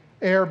the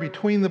air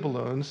between the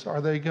balloons, are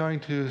they going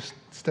to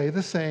stay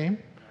the same?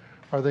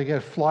 Are they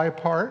going to fly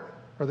apart?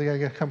 Or are they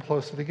going to come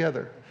closer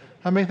together?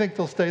 How many think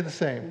they'll stay the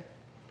same?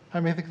 How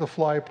many think they'll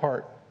fly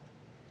apart?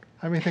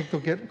 How many think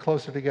they'll get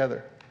closer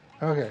together?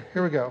 Okay,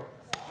 here we go.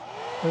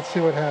 Let's see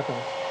what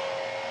happens.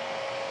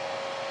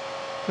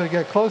 So they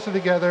get closer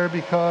together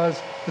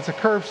because it's a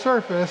curved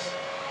surface.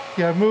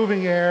 you have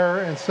moving air,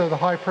 and so the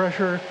high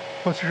pressure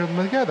pushes them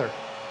together.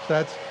 So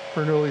that's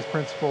Bernoulli's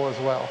principle as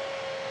well.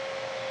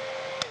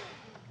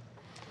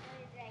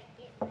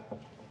 Are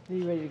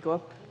you ready to go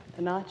up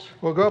a notch?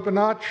 We'll go up a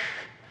notch,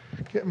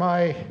 get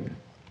my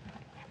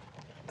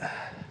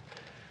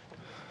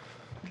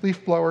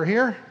leaf blower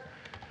here,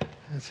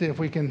 and see if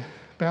we can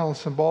balance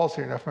some balls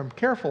here. Now, if I'm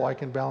careful, I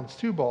can balance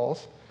 2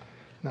 balls,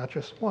 not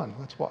just one.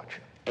 Let's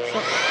watch.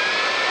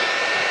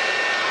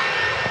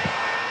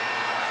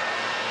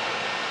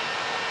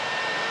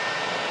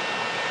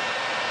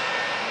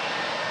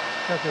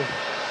 Okay.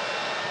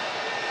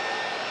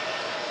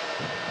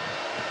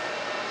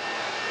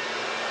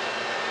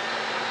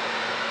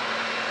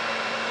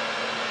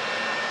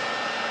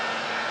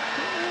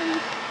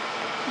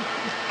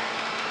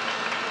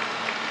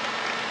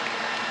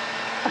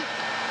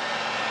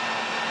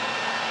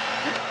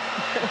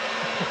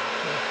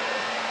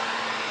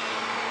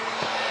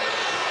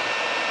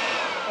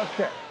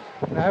 Okay.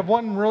 And I have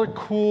one really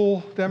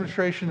cool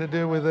demonstration to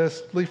do with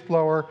this leaf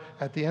blower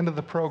at the end of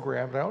the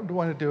program, but I don't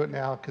want to do it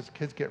now because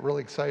kids get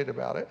really excited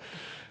about it.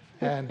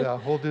 And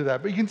we'll do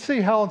that. But you can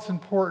see how it's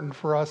important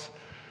for us.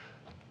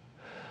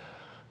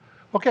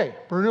 Okay,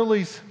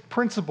 Bernoulli's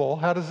principle,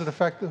 how does it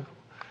affect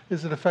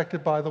is it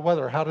affected by the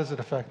weather? How does it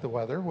affect the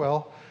weather?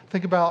 Well,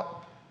 think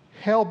about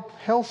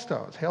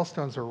hailstones.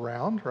 Hailstones are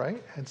round,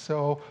 right? And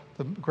so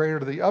the greater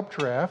the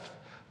updraft,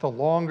 the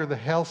longer the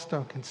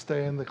hailstone can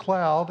stay in the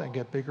cloud and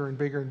get bigger and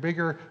bigger and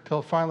bigger till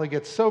it finally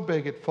gets so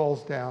big it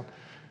falls down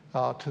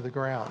to the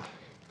ground.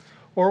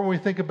 Or when we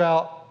think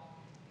about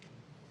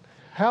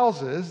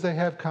houses, they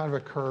have kind of a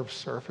curved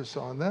surface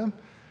on them,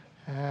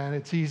 and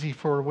it's easy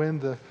for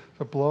wind to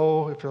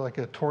blow, if they're like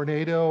a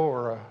tornado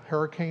or a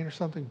hurricane or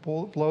something,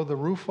 blow the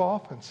roof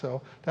off. And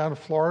so down in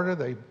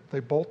Florida, they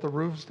bolt the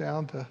roofs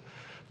down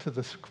to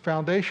the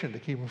foundation to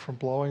keep them from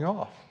blowing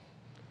off.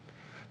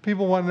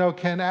 People want to know,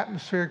 can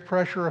atmospheric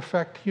pressure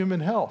affect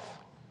human health?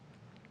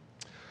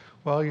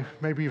 Well,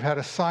 maybe you've had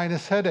a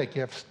sinus headache.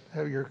 You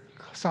have your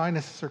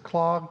sinuses are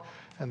clogged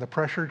and the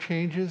pressure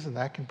changes, and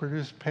that can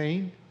produce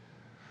pain.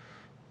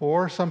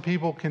 Or some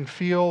people can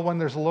feel when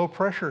there's a low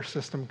pressure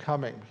system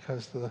coming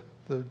because the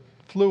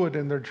fluid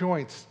in their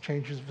joints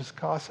changes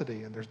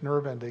viscosity and there's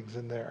nerve endings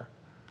in there.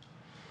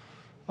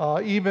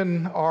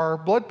 Even our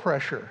blood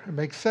pressure. It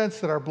makes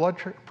sense that our blood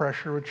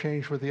pressure would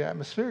change with the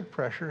atmospheric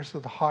pressure, so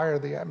the higher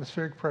the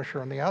atmospheric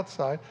pressure on the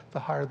outside, the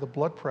higher the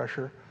blood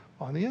pressure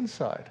on the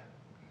inside.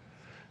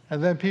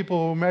 And then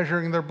people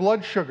measuring their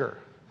blood sugar.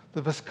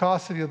 The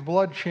viscosity of the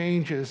blood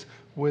changes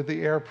with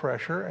the air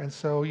pressure, and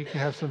so you can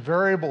have some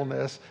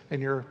variableness in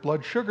your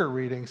blood sugar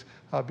readings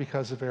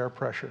because of air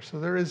pressure.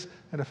 So there is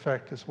an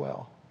effect as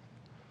well.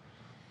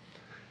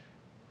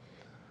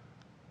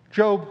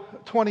 Job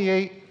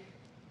 28,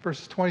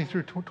 verses 20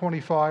 through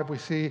 25, we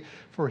see,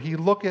 for he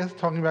looketh,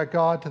 talking about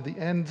God, to the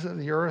ends of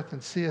the earth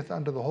and seeth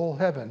unto the whole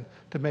heaven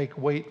to make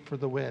weight for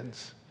the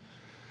winds.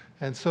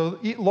 And so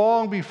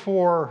long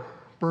before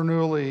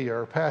Bernoulli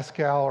or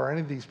Pascal or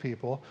any of these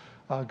people,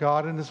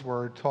 God in his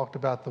word talked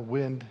about the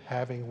wind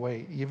having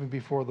weight, even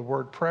before the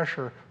word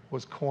pressure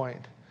was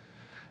coined.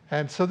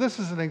 And so this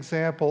is an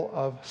example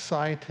of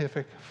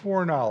scientific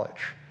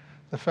foreknowledge.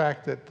 The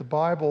fact that the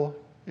Bible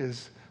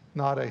is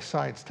not a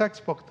science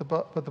textbook,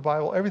 but the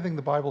Bible, everything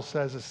the Bible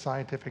says is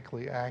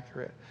scientifically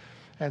accurate.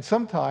 And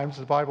sometimes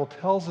the Bible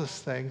tells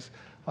us things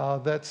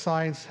that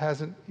science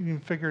hasn't even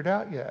figured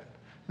out yet.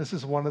 This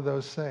is one of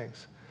those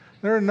things.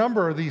 There are a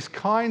number of these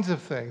kinds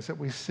of things that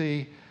we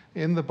see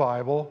in the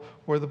Bible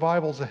where the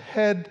Bible's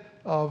ahead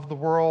of the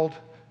world,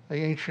 the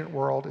ancient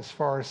world, as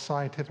far as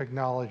scientific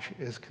knowledge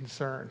is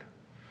concerned.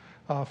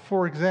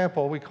 For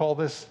example, we call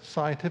this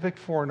scientific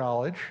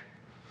foreknowledge.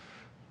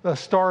 The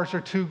stars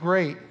are too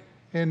great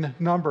in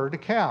number to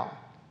count.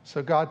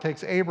 So God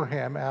takes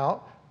Abraham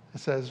out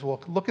and says,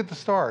 well, look at the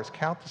stars,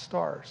 count the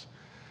stars.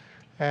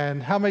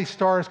 And how many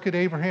stars could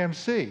Abraham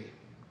see?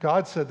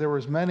 God said there were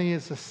as many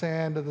as the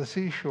sand of the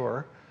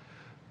seashore.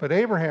 But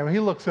Abraham, he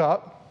looks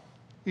up,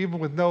 even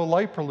with no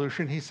light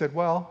pollution, he said,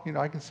 well, you know,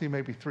 I can see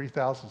maybe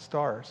 3,000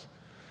 stars.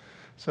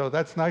 So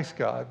that's nice,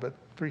 God, but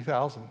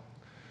 3,000.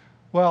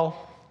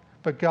 Well,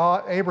 but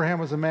Abraham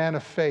was a man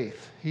of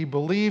faith. He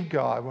believed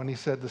God when he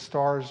said the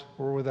stars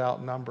were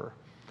without number.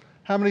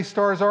 How many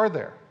stars are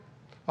there?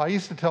 I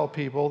used to tell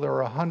people there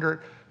are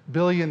 100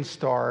 billion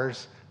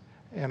stars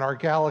in our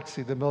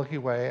galaxy, the Milky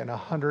Way, and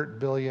 100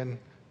 billion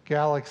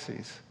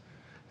galaxies.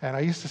 And I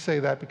used to say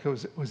that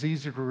because it was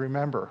easier to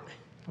remember.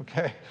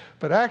 Okay,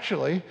 but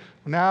actually,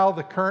 now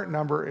the current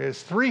number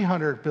is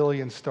 300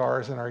 billion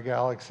stars in our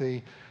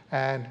galaxy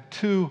and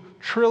 2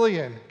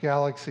 trillion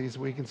galaxies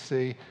we can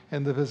see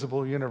in the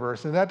visible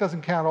universe. And that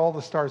doesn't count all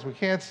the stars we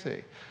can't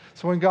see.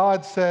 So when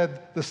God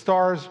said the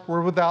stars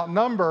were without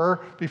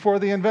number before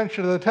the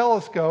invention of the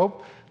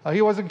telescope,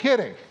 he wasn't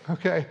kidding.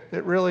 Okay,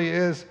 it really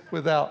is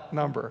without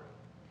number.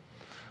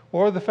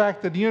 Or the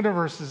fact that the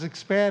universe is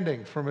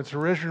expanding from its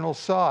original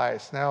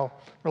size. Now,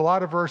 there are a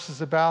lot of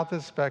verses about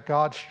this, about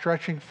God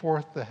stretching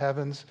forth the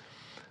heavens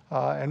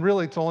And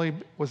really, it's only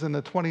was in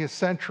the 20th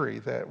century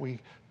that we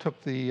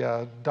took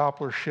the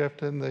Doppler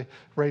shift and the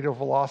radial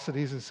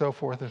velocities and so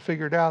forth and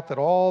figured out that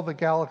all the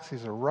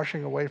galaxies are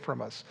rushing away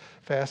from us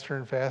faster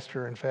and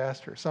faster and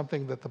faster,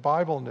 something that the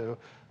Bible knew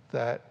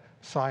that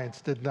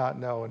science did not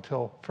know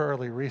until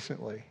fairly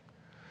recently.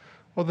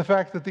 Well, the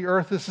fact that the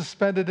Earth is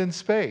suspended in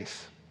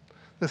space.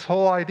 This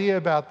whole idea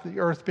about the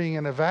Earth being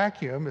in a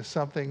vacuum is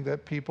something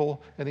that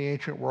people in the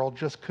ancient world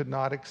just could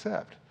not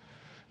accept.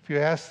 If you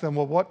ask them,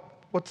 well,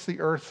 what's the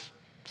Earth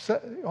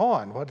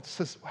on?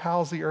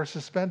 How's the Earth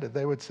suspended?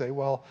 They would say,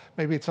 well,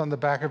 maybe it's on the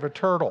back of a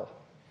turtle.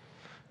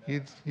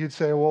 You'd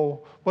say,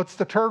 well, what's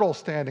the turtle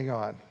standing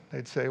on?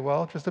 They'd say,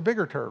 well, just a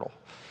bigger turtle.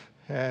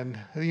 And,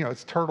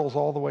 it's turtles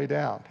all the way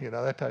down,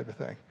 that type of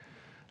thing.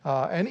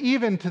 And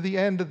even to the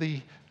end of the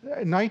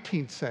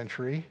 19th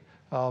century,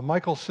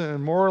 Michelson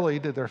and Morley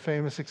did their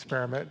famous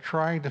experiment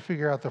trying to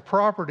figure out the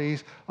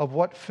properties of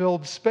what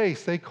filled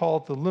space. They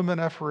called the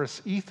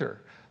luminiferous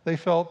ether. They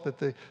felt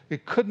that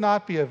it could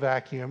not be a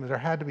vacuum. There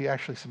had to be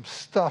actually some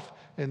stuff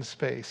in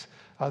space.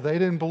 They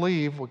didn't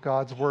believe what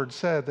God's word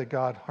said, that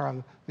God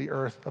hung the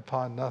earth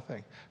upon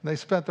nothing. And they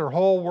spent their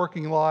whole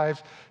working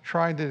lives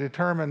trying to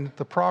determine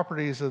the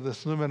properties of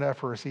this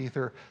luminiferous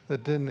ether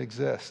that didn't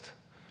exist.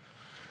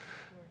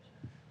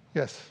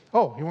 Yes.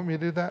 Oh, you want me to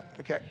do that?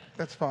 Okay,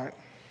 that's fine.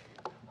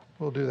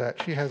 We'll do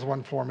that. She has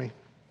one for me.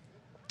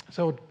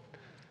 So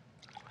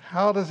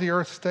how does the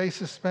Earth stay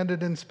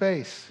suspended in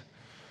space?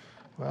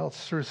 Well,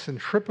 it's through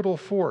centripetal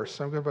force.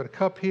 I'm going to put a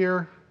cup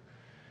here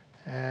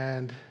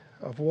and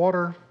of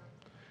water,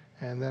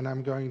 and then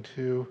I'm going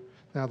to,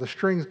 now the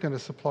string's going to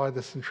supply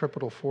the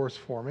centripetal force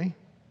for me.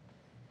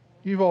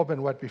 You've all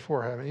been wet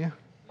before, haven't you?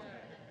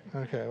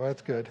 Okay, well,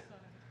 that's good.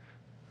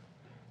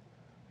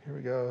 Here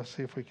we go. Let's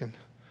see if we can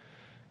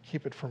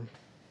keep it from...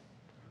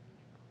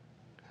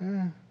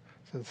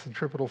 So the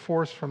centripetal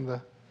force from the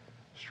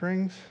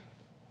strings.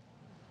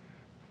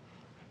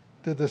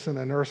 Did this in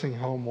a nursing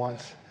home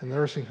once. And the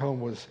nursing home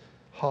was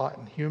hot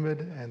and humid,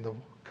 and the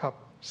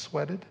cup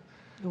sweated.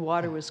 The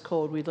water was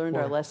cold. We learned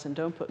our lesson.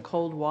 Don't put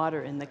cold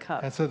water in the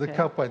cup. And so the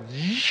cup went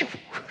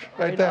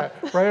right there,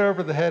 right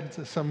over the head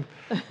to some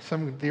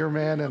dear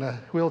man in a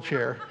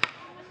wheelchair.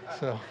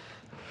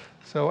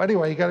 So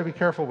anyway, you got to be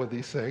careful with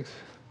these things.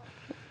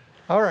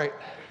 All right.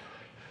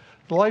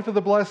 The life of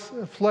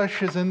the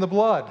flesh is in the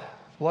blood.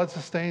 Blood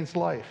sustains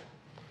life.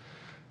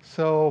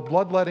 So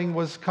bloodletting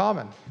was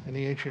common in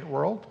the ancient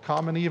world,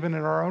 common even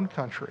in our own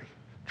country.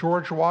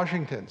 George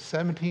Washington,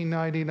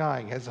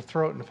 1799, has a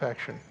throat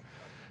infection.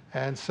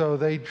 And so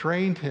they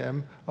drained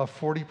him of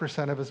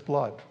 40% of his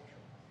blood,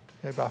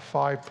 about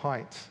 5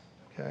 pints.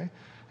 Okay?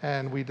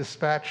 And we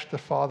dispatched the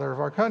father of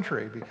our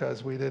country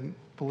because we didn't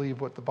believe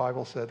what the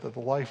Bible said, that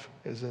the life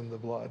is in the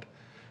blood.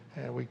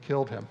 And we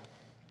killed him.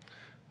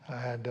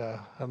 And I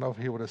don't know if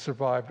he would have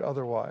survived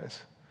otherwise.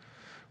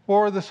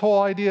 Or this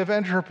whole idea of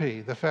entropy,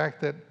 the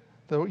fact that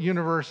the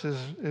universe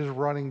is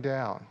running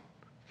down.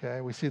 Okay,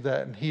 we see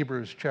that in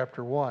Hebrews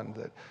chapter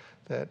 1,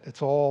 that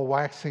it's all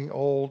waxing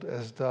old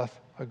as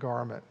doth a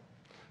garment.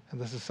 And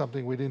this is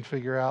something we didn't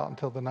figure out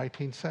until the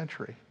 19th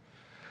century.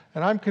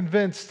 And I'm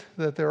convinced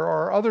that there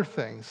are other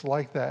things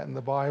like that in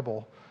the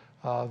Bible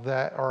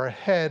that are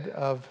ahead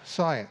of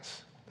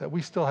science, that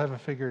we still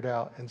haven't figured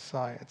out in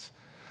science.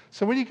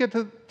 So when you get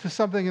to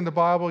something in the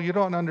Bible, you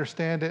don't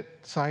understand it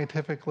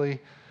scientifically,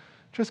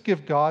 just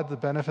give God the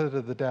benefit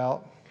of the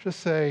doubt. Just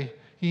say,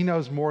 he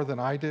knows more than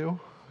I do,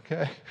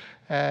 okay?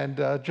 And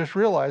just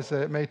realize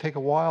that it may take a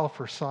while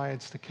for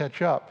science to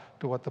catch up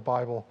to what the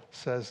Bible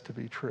says to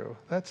be true.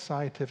 That's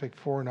scientific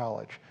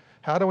foreknowledge.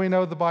 How do we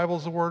know the Bible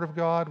is the Word of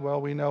God? Well,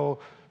 we know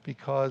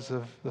because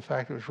of the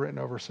fact it was written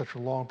over such a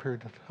long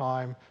period of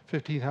time,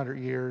 1,500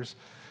 years,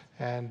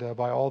 and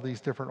by all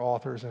these different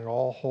authors, and it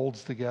all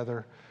holds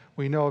together.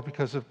 We know it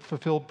because of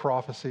fulfilled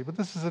prophecy, but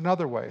this is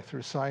another way,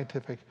 through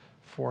scientific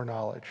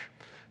foreknowledge.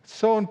 It's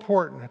so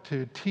important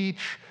to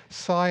teach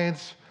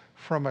science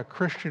from a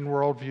Christian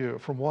worldview,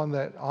 from one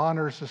that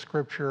honors the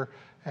Scripture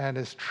and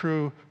is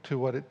true to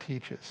what it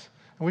teaches.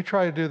 And we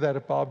try to do that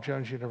at Bob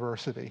Jones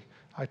University.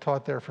 I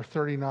taught there for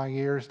 39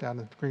 years down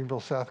in Greenville,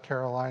 South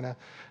Carolina,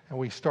 and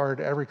we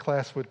started every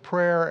class with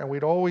prayer, and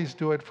we'd always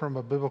do it from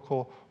a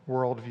biblical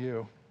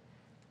worldview.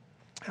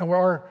 And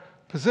our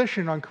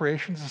position on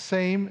creation is the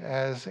same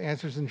as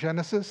Answers in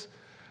Genesis.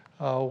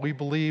 We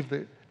believe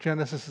that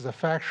Genesis is a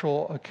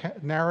factual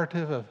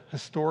narrative of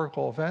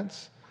historical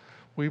events.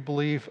 We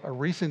believe a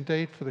recent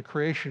date for the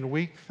creation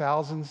week,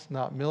 thousands,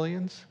 not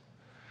millions.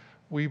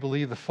 We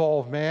believe the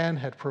fall of man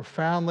had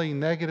profoundly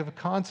negative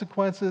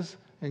consequences,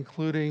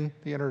 including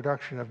the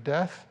introduction of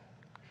death.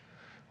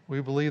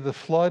 We believe the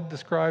flood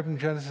described in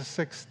Genesis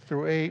 6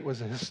 through 8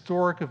 was a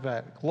historic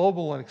event,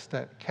 global in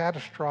extent,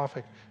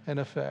 catastrophic in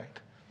effect.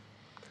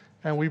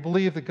 And we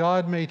believe that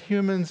God made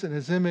humans in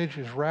his image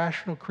as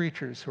rational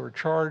creatures who are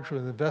charged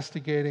with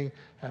investigating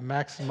and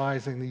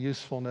maximizing the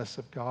usefulness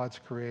of God's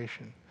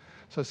creation.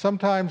 So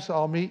sometimes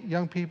I'll meet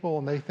young people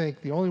and they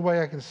think the only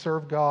way I can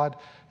serve God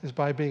is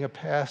by being a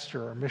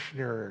pastor or a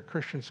missionary or a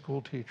Christian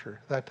school teacher,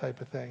 that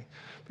type of thing.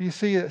 But you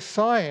see,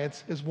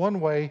 science is one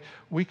way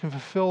we can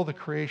fulfill the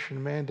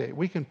creation mandate.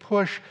 We can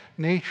push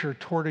nature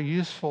toward a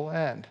useful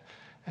end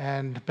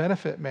and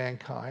benefit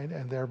mankind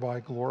and thereby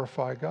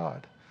glorify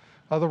God.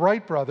 The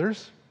Wright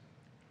brothers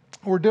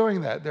were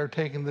doing that. They're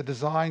taking the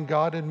design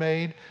God had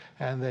made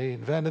and they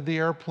invented the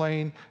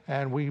airplane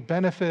and we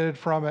benefited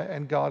from it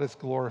and God is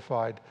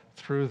glorified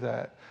through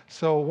that.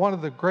 So one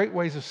of the great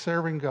ways of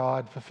serving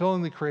God,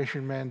 fulfilling the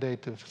creation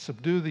mandate to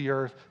subdue the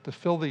earth, to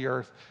fill the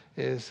earth,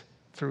 is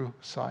through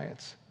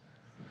science.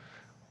 I'm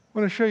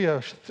going to show you a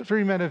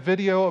 3-minute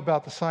video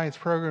about the science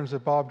programs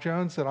at Bob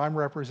Jones that I'm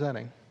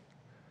representing.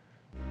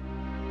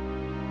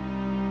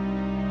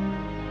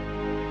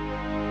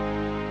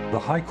 The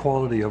high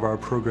quality of our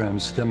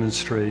programs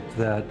demonstrate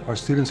that our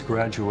students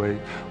graduate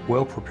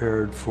well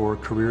prepared for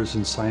careers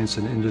in science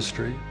and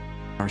industry.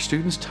 Our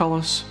students tell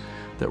us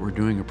that we're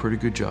doing a pretty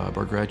good job.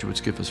 Our graduates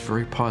give us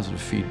very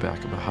positive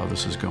feedback about how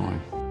this is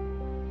going.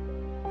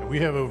 We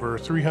have over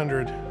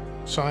 300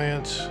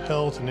 science,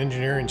 health, and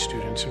engineering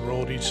students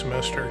enrolled each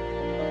semester.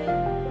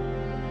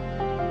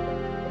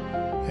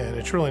 And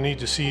it's really neat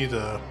to see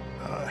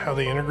how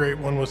they integrate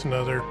one with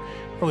another,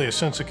 really a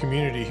sense of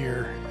community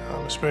here,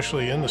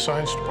 especially in the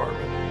science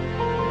department.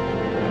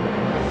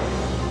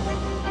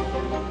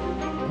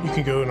 You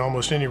can go in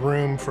almost any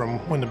room from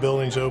when the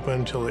building's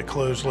open till it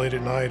closed late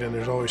at night, and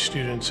there's always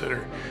students that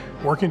are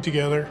working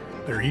together,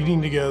 they're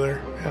eating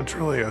together, and it's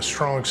really a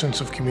strong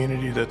sense of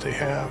community that they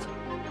have.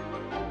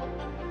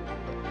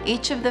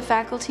 Each of the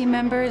faculty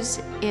members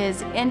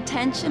is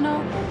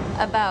intentional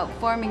about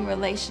forming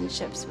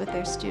relationships with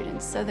their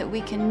students so that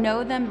we can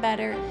know them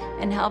better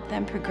and help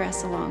them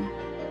progress along.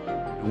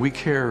 We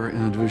care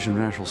in the Division of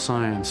Natural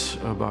Science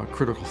about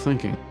critical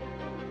thinking.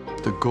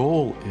 The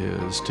goal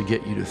is to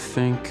get you to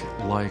think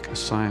like a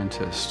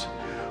scientist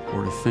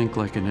or to think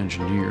like an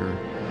engineer,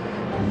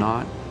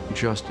 not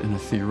just in a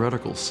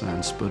theoretical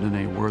sense, but in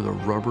a where the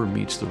rubber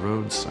meets the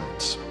road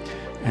sense.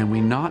 And we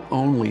not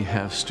only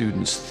have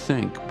students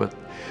think, but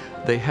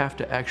they have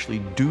to actually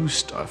do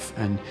stuff.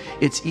 And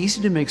it's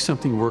easy to make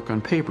something work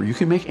on paper. You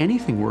can make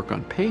anything work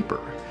on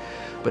paper,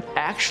 but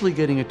actually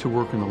getting it to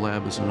work in the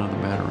lab is another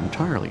matter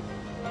entirely.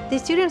 The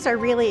students are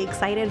really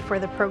excited for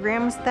the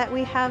programs that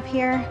we have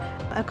here.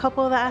 A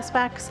couple of the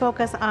aspects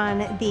focus on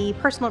the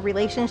personal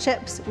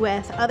relationships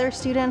with other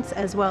students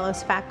as well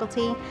as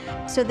faculty.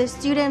 So the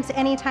students,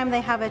 anytime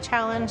they have a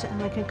challenge,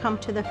 they can come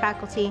to the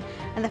faculty,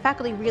 and the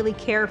faculty really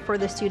care for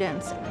the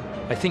students.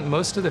 I think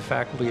most of the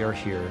faculty are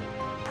here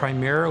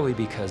primarily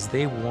because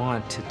they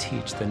want to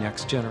teach the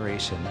next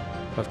generation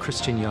of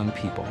Christian young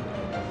people.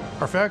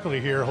 Our faculty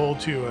here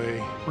hold to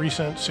a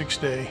recent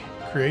 6-day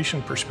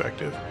creation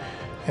perspective.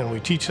 And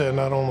we teach that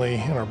not only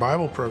in our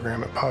Bible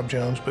program at Bob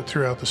Jones, but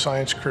throughout the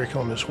science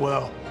curriculum as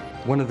well.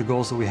 One of the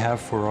goals that we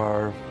have for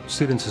our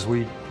students is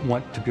we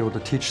want to be able to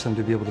teach them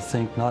to be able to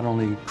think not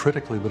only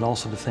critically, but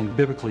also to think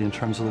biblically in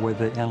terms of the way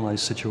they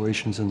analyze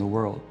situations in the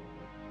world.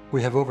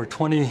 We have over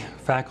 20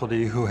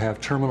 faculty who have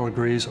terminal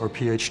degrees or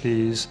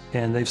Ph.D.s,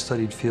 and they've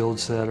studied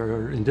fields that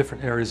are in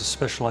different areas,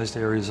 specialized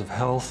areas of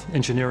health,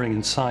 engineering,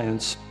 and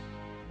science.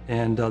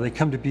 And they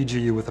come to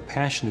BJU with a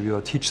passion to be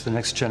able to teach the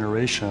next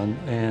generation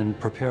and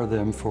prepare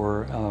them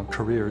for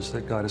careers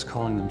that God is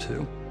calling them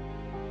to.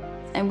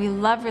 And we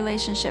love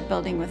relationship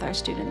building with our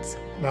students.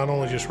 Not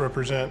only just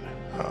represent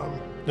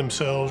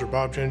themselves or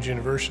Bob Jones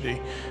University,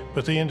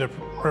 but they end up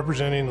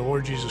representing the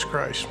Lord Jesus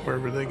Christ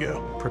wherever they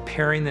go.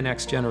 Preparing the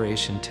next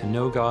generation to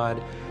know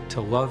God,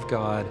 to love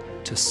God,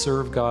 to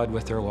serve God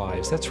with their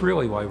lives. That's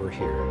really why we're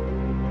here.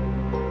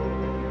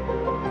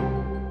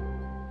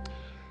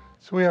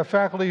 So we have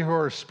faculty who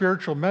are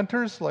spiritual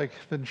mentors, like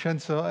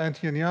Vincenzo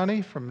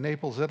Antoniani from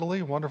Naples,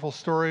 Italy. Wonderful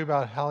story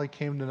about how he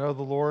came to know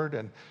the Lord,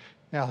 and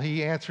now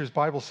he answers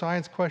Bible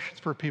science questions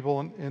for people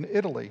in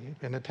Italy,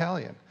 in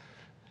Italian,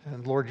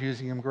 and the Lord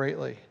using him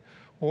greatly.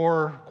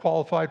 Or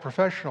qualified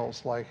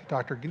professionals like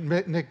Dr.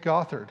 Nick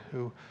Gothard,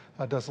 who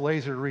does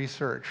laser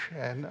research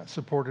and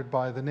supported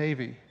by the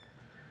Navy.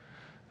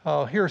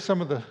 Here are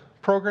some of the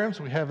programs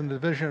we have in the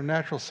Division of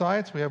Natural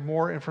Science. We have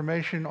more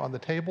information on the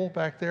table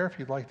back there if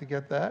you'd like to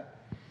get that.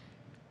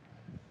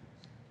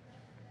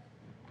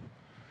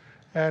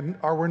 And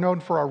we're known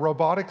for our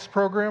robotics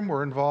program.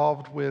 We're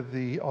involved with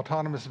the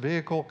autonomous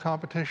vehicle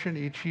competition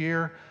each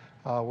year,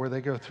 where they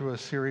go through a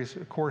series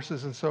of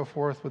courses and so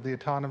forth with the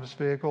autonomous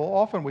vehicle.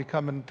 Often we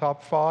come in the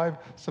top 5,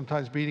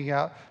 sometimes beating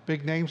out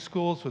big name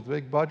schools with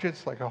big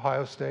budgets like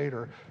Ohio State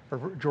or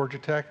Georgia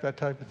Tech, that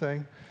type of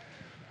thing.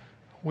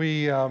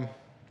 We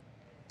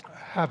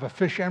have a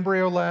fish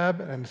embryo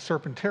lab and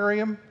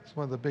serpentarium. It's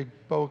one of the big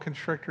boa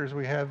constrictors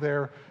we have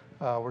there.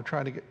 We're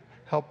trying to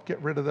help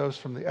get rid of those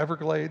from the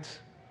Everglades.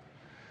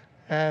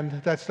 And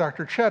that's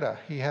Dr. Chetta.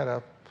 He had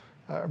an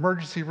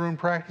emergency room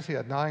practice. He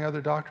had 9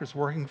 other doctors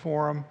working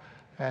for him,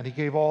 and he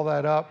gave all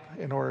that up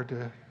in order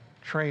to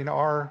train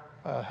our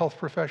health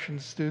profession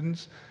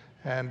students.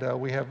 And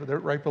we have,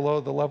 right below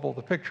the level of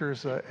the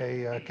pictures,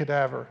 a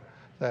cadaver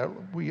that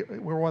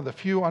we're one of the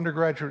few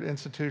undergraduate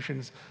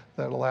institutions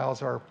that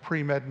allows our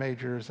pre-med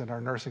majors and our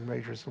nursing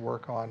majors to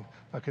work on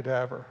a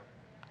cadaver.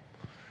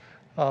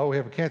 We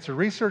have a cancer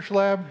research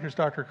lab. Here's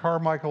Dr.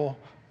 Carmichael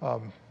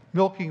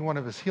milking one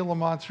of his Gila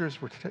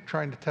monsters. We're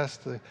trying to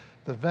test the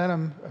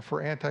venom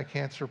for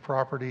anti-cancer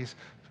properties.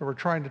 So we're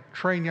trying to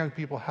train young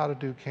people how to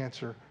do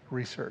cancer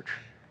research.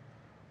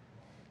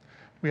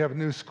 We have a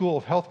new School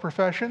of Health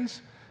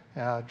Professions.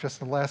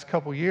 Just in the last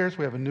couple years,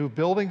 we have a new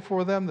building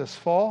for them this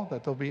fall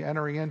that they'll be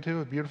entering into,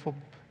 a beautiful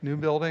new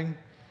building.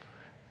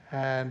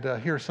 And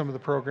here are some of the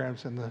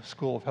programs in the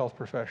School of Health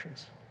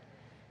Professions.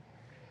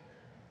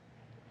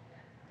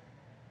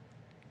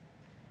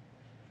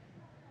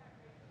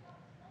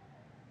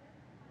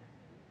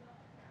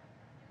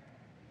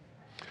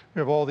 We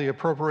have all the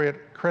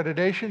appropriate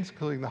accreditations,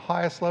 including the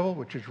highest level,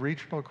 which is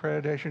regional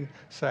accreditation,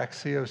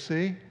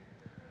 SAC-COC.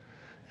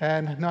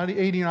 And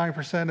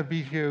 89% of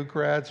BJU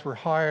grads were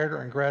hired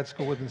or in grad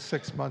school within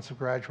 6 months of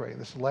graduating.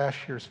 This is last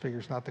year's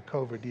figures, not the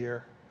COVID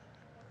year.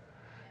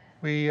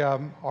 We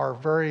are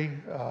very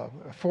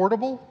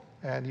affordable,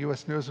 and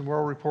U.S. News and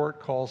World Report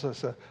calls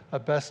us a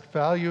best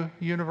value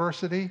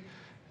university.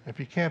 If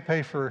you can't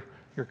pay for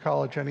your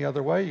college any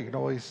other way, you can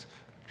always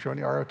join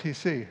the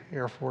ROTC,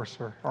 Air Force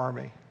or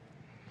Army.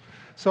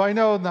 So I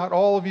know not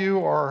all of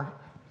you are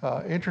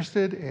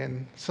interested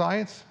in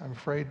science. I'm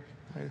afraid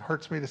it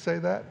hurts me to say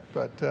that,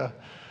 but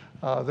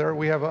there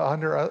we have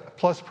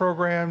 100+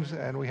 programs,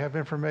 and we have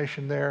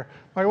information there.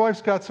 My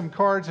wife's got some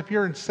cards. If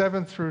you're in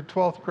 7th through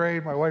 12th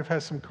grade, my wife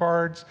has some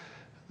cards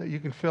that you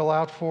can fill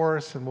out for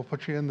us, and we'll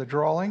put you in the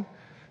drawing.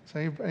 So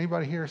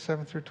anybody here,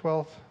 7th through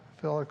 12th,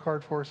 fill out a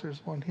card for us?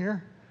 There's one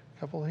here, a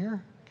couple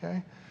here,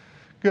 okay.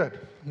 Good.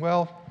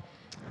 Well,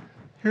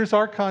 here's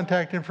our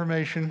contact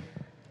information.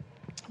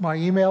 My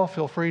email,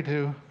 feel free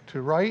to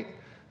write.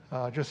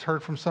 Just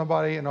heard from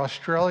somebody in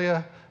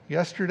Australia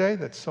yesterday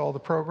that saw the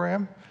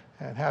program,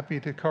 and happy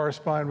to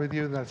correspond with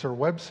you. That's our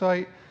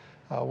website.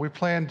 We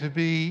plan to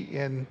be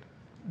in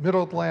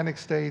Middle Atlantic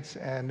states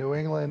and New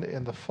England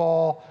in the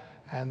fall,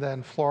 and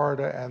then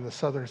Florida and the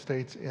southern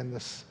states in the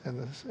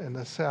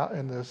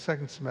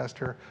second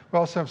semester. We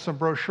also have some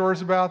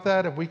brochures about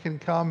that. If we can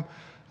come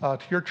to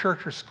your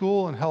church or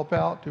school and help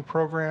out, do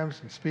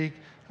programs and speak,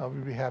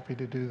 we'd be happy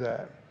to do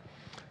that.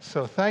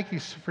 So thank you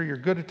for your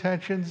good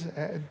attention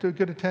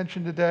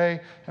today,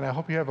 and I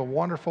hope you have a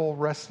wonderful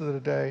rest of the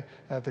day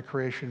at the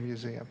Creation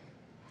Museum.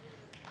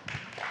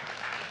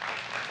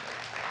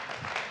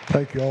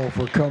 Thank you all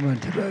for coming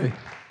today.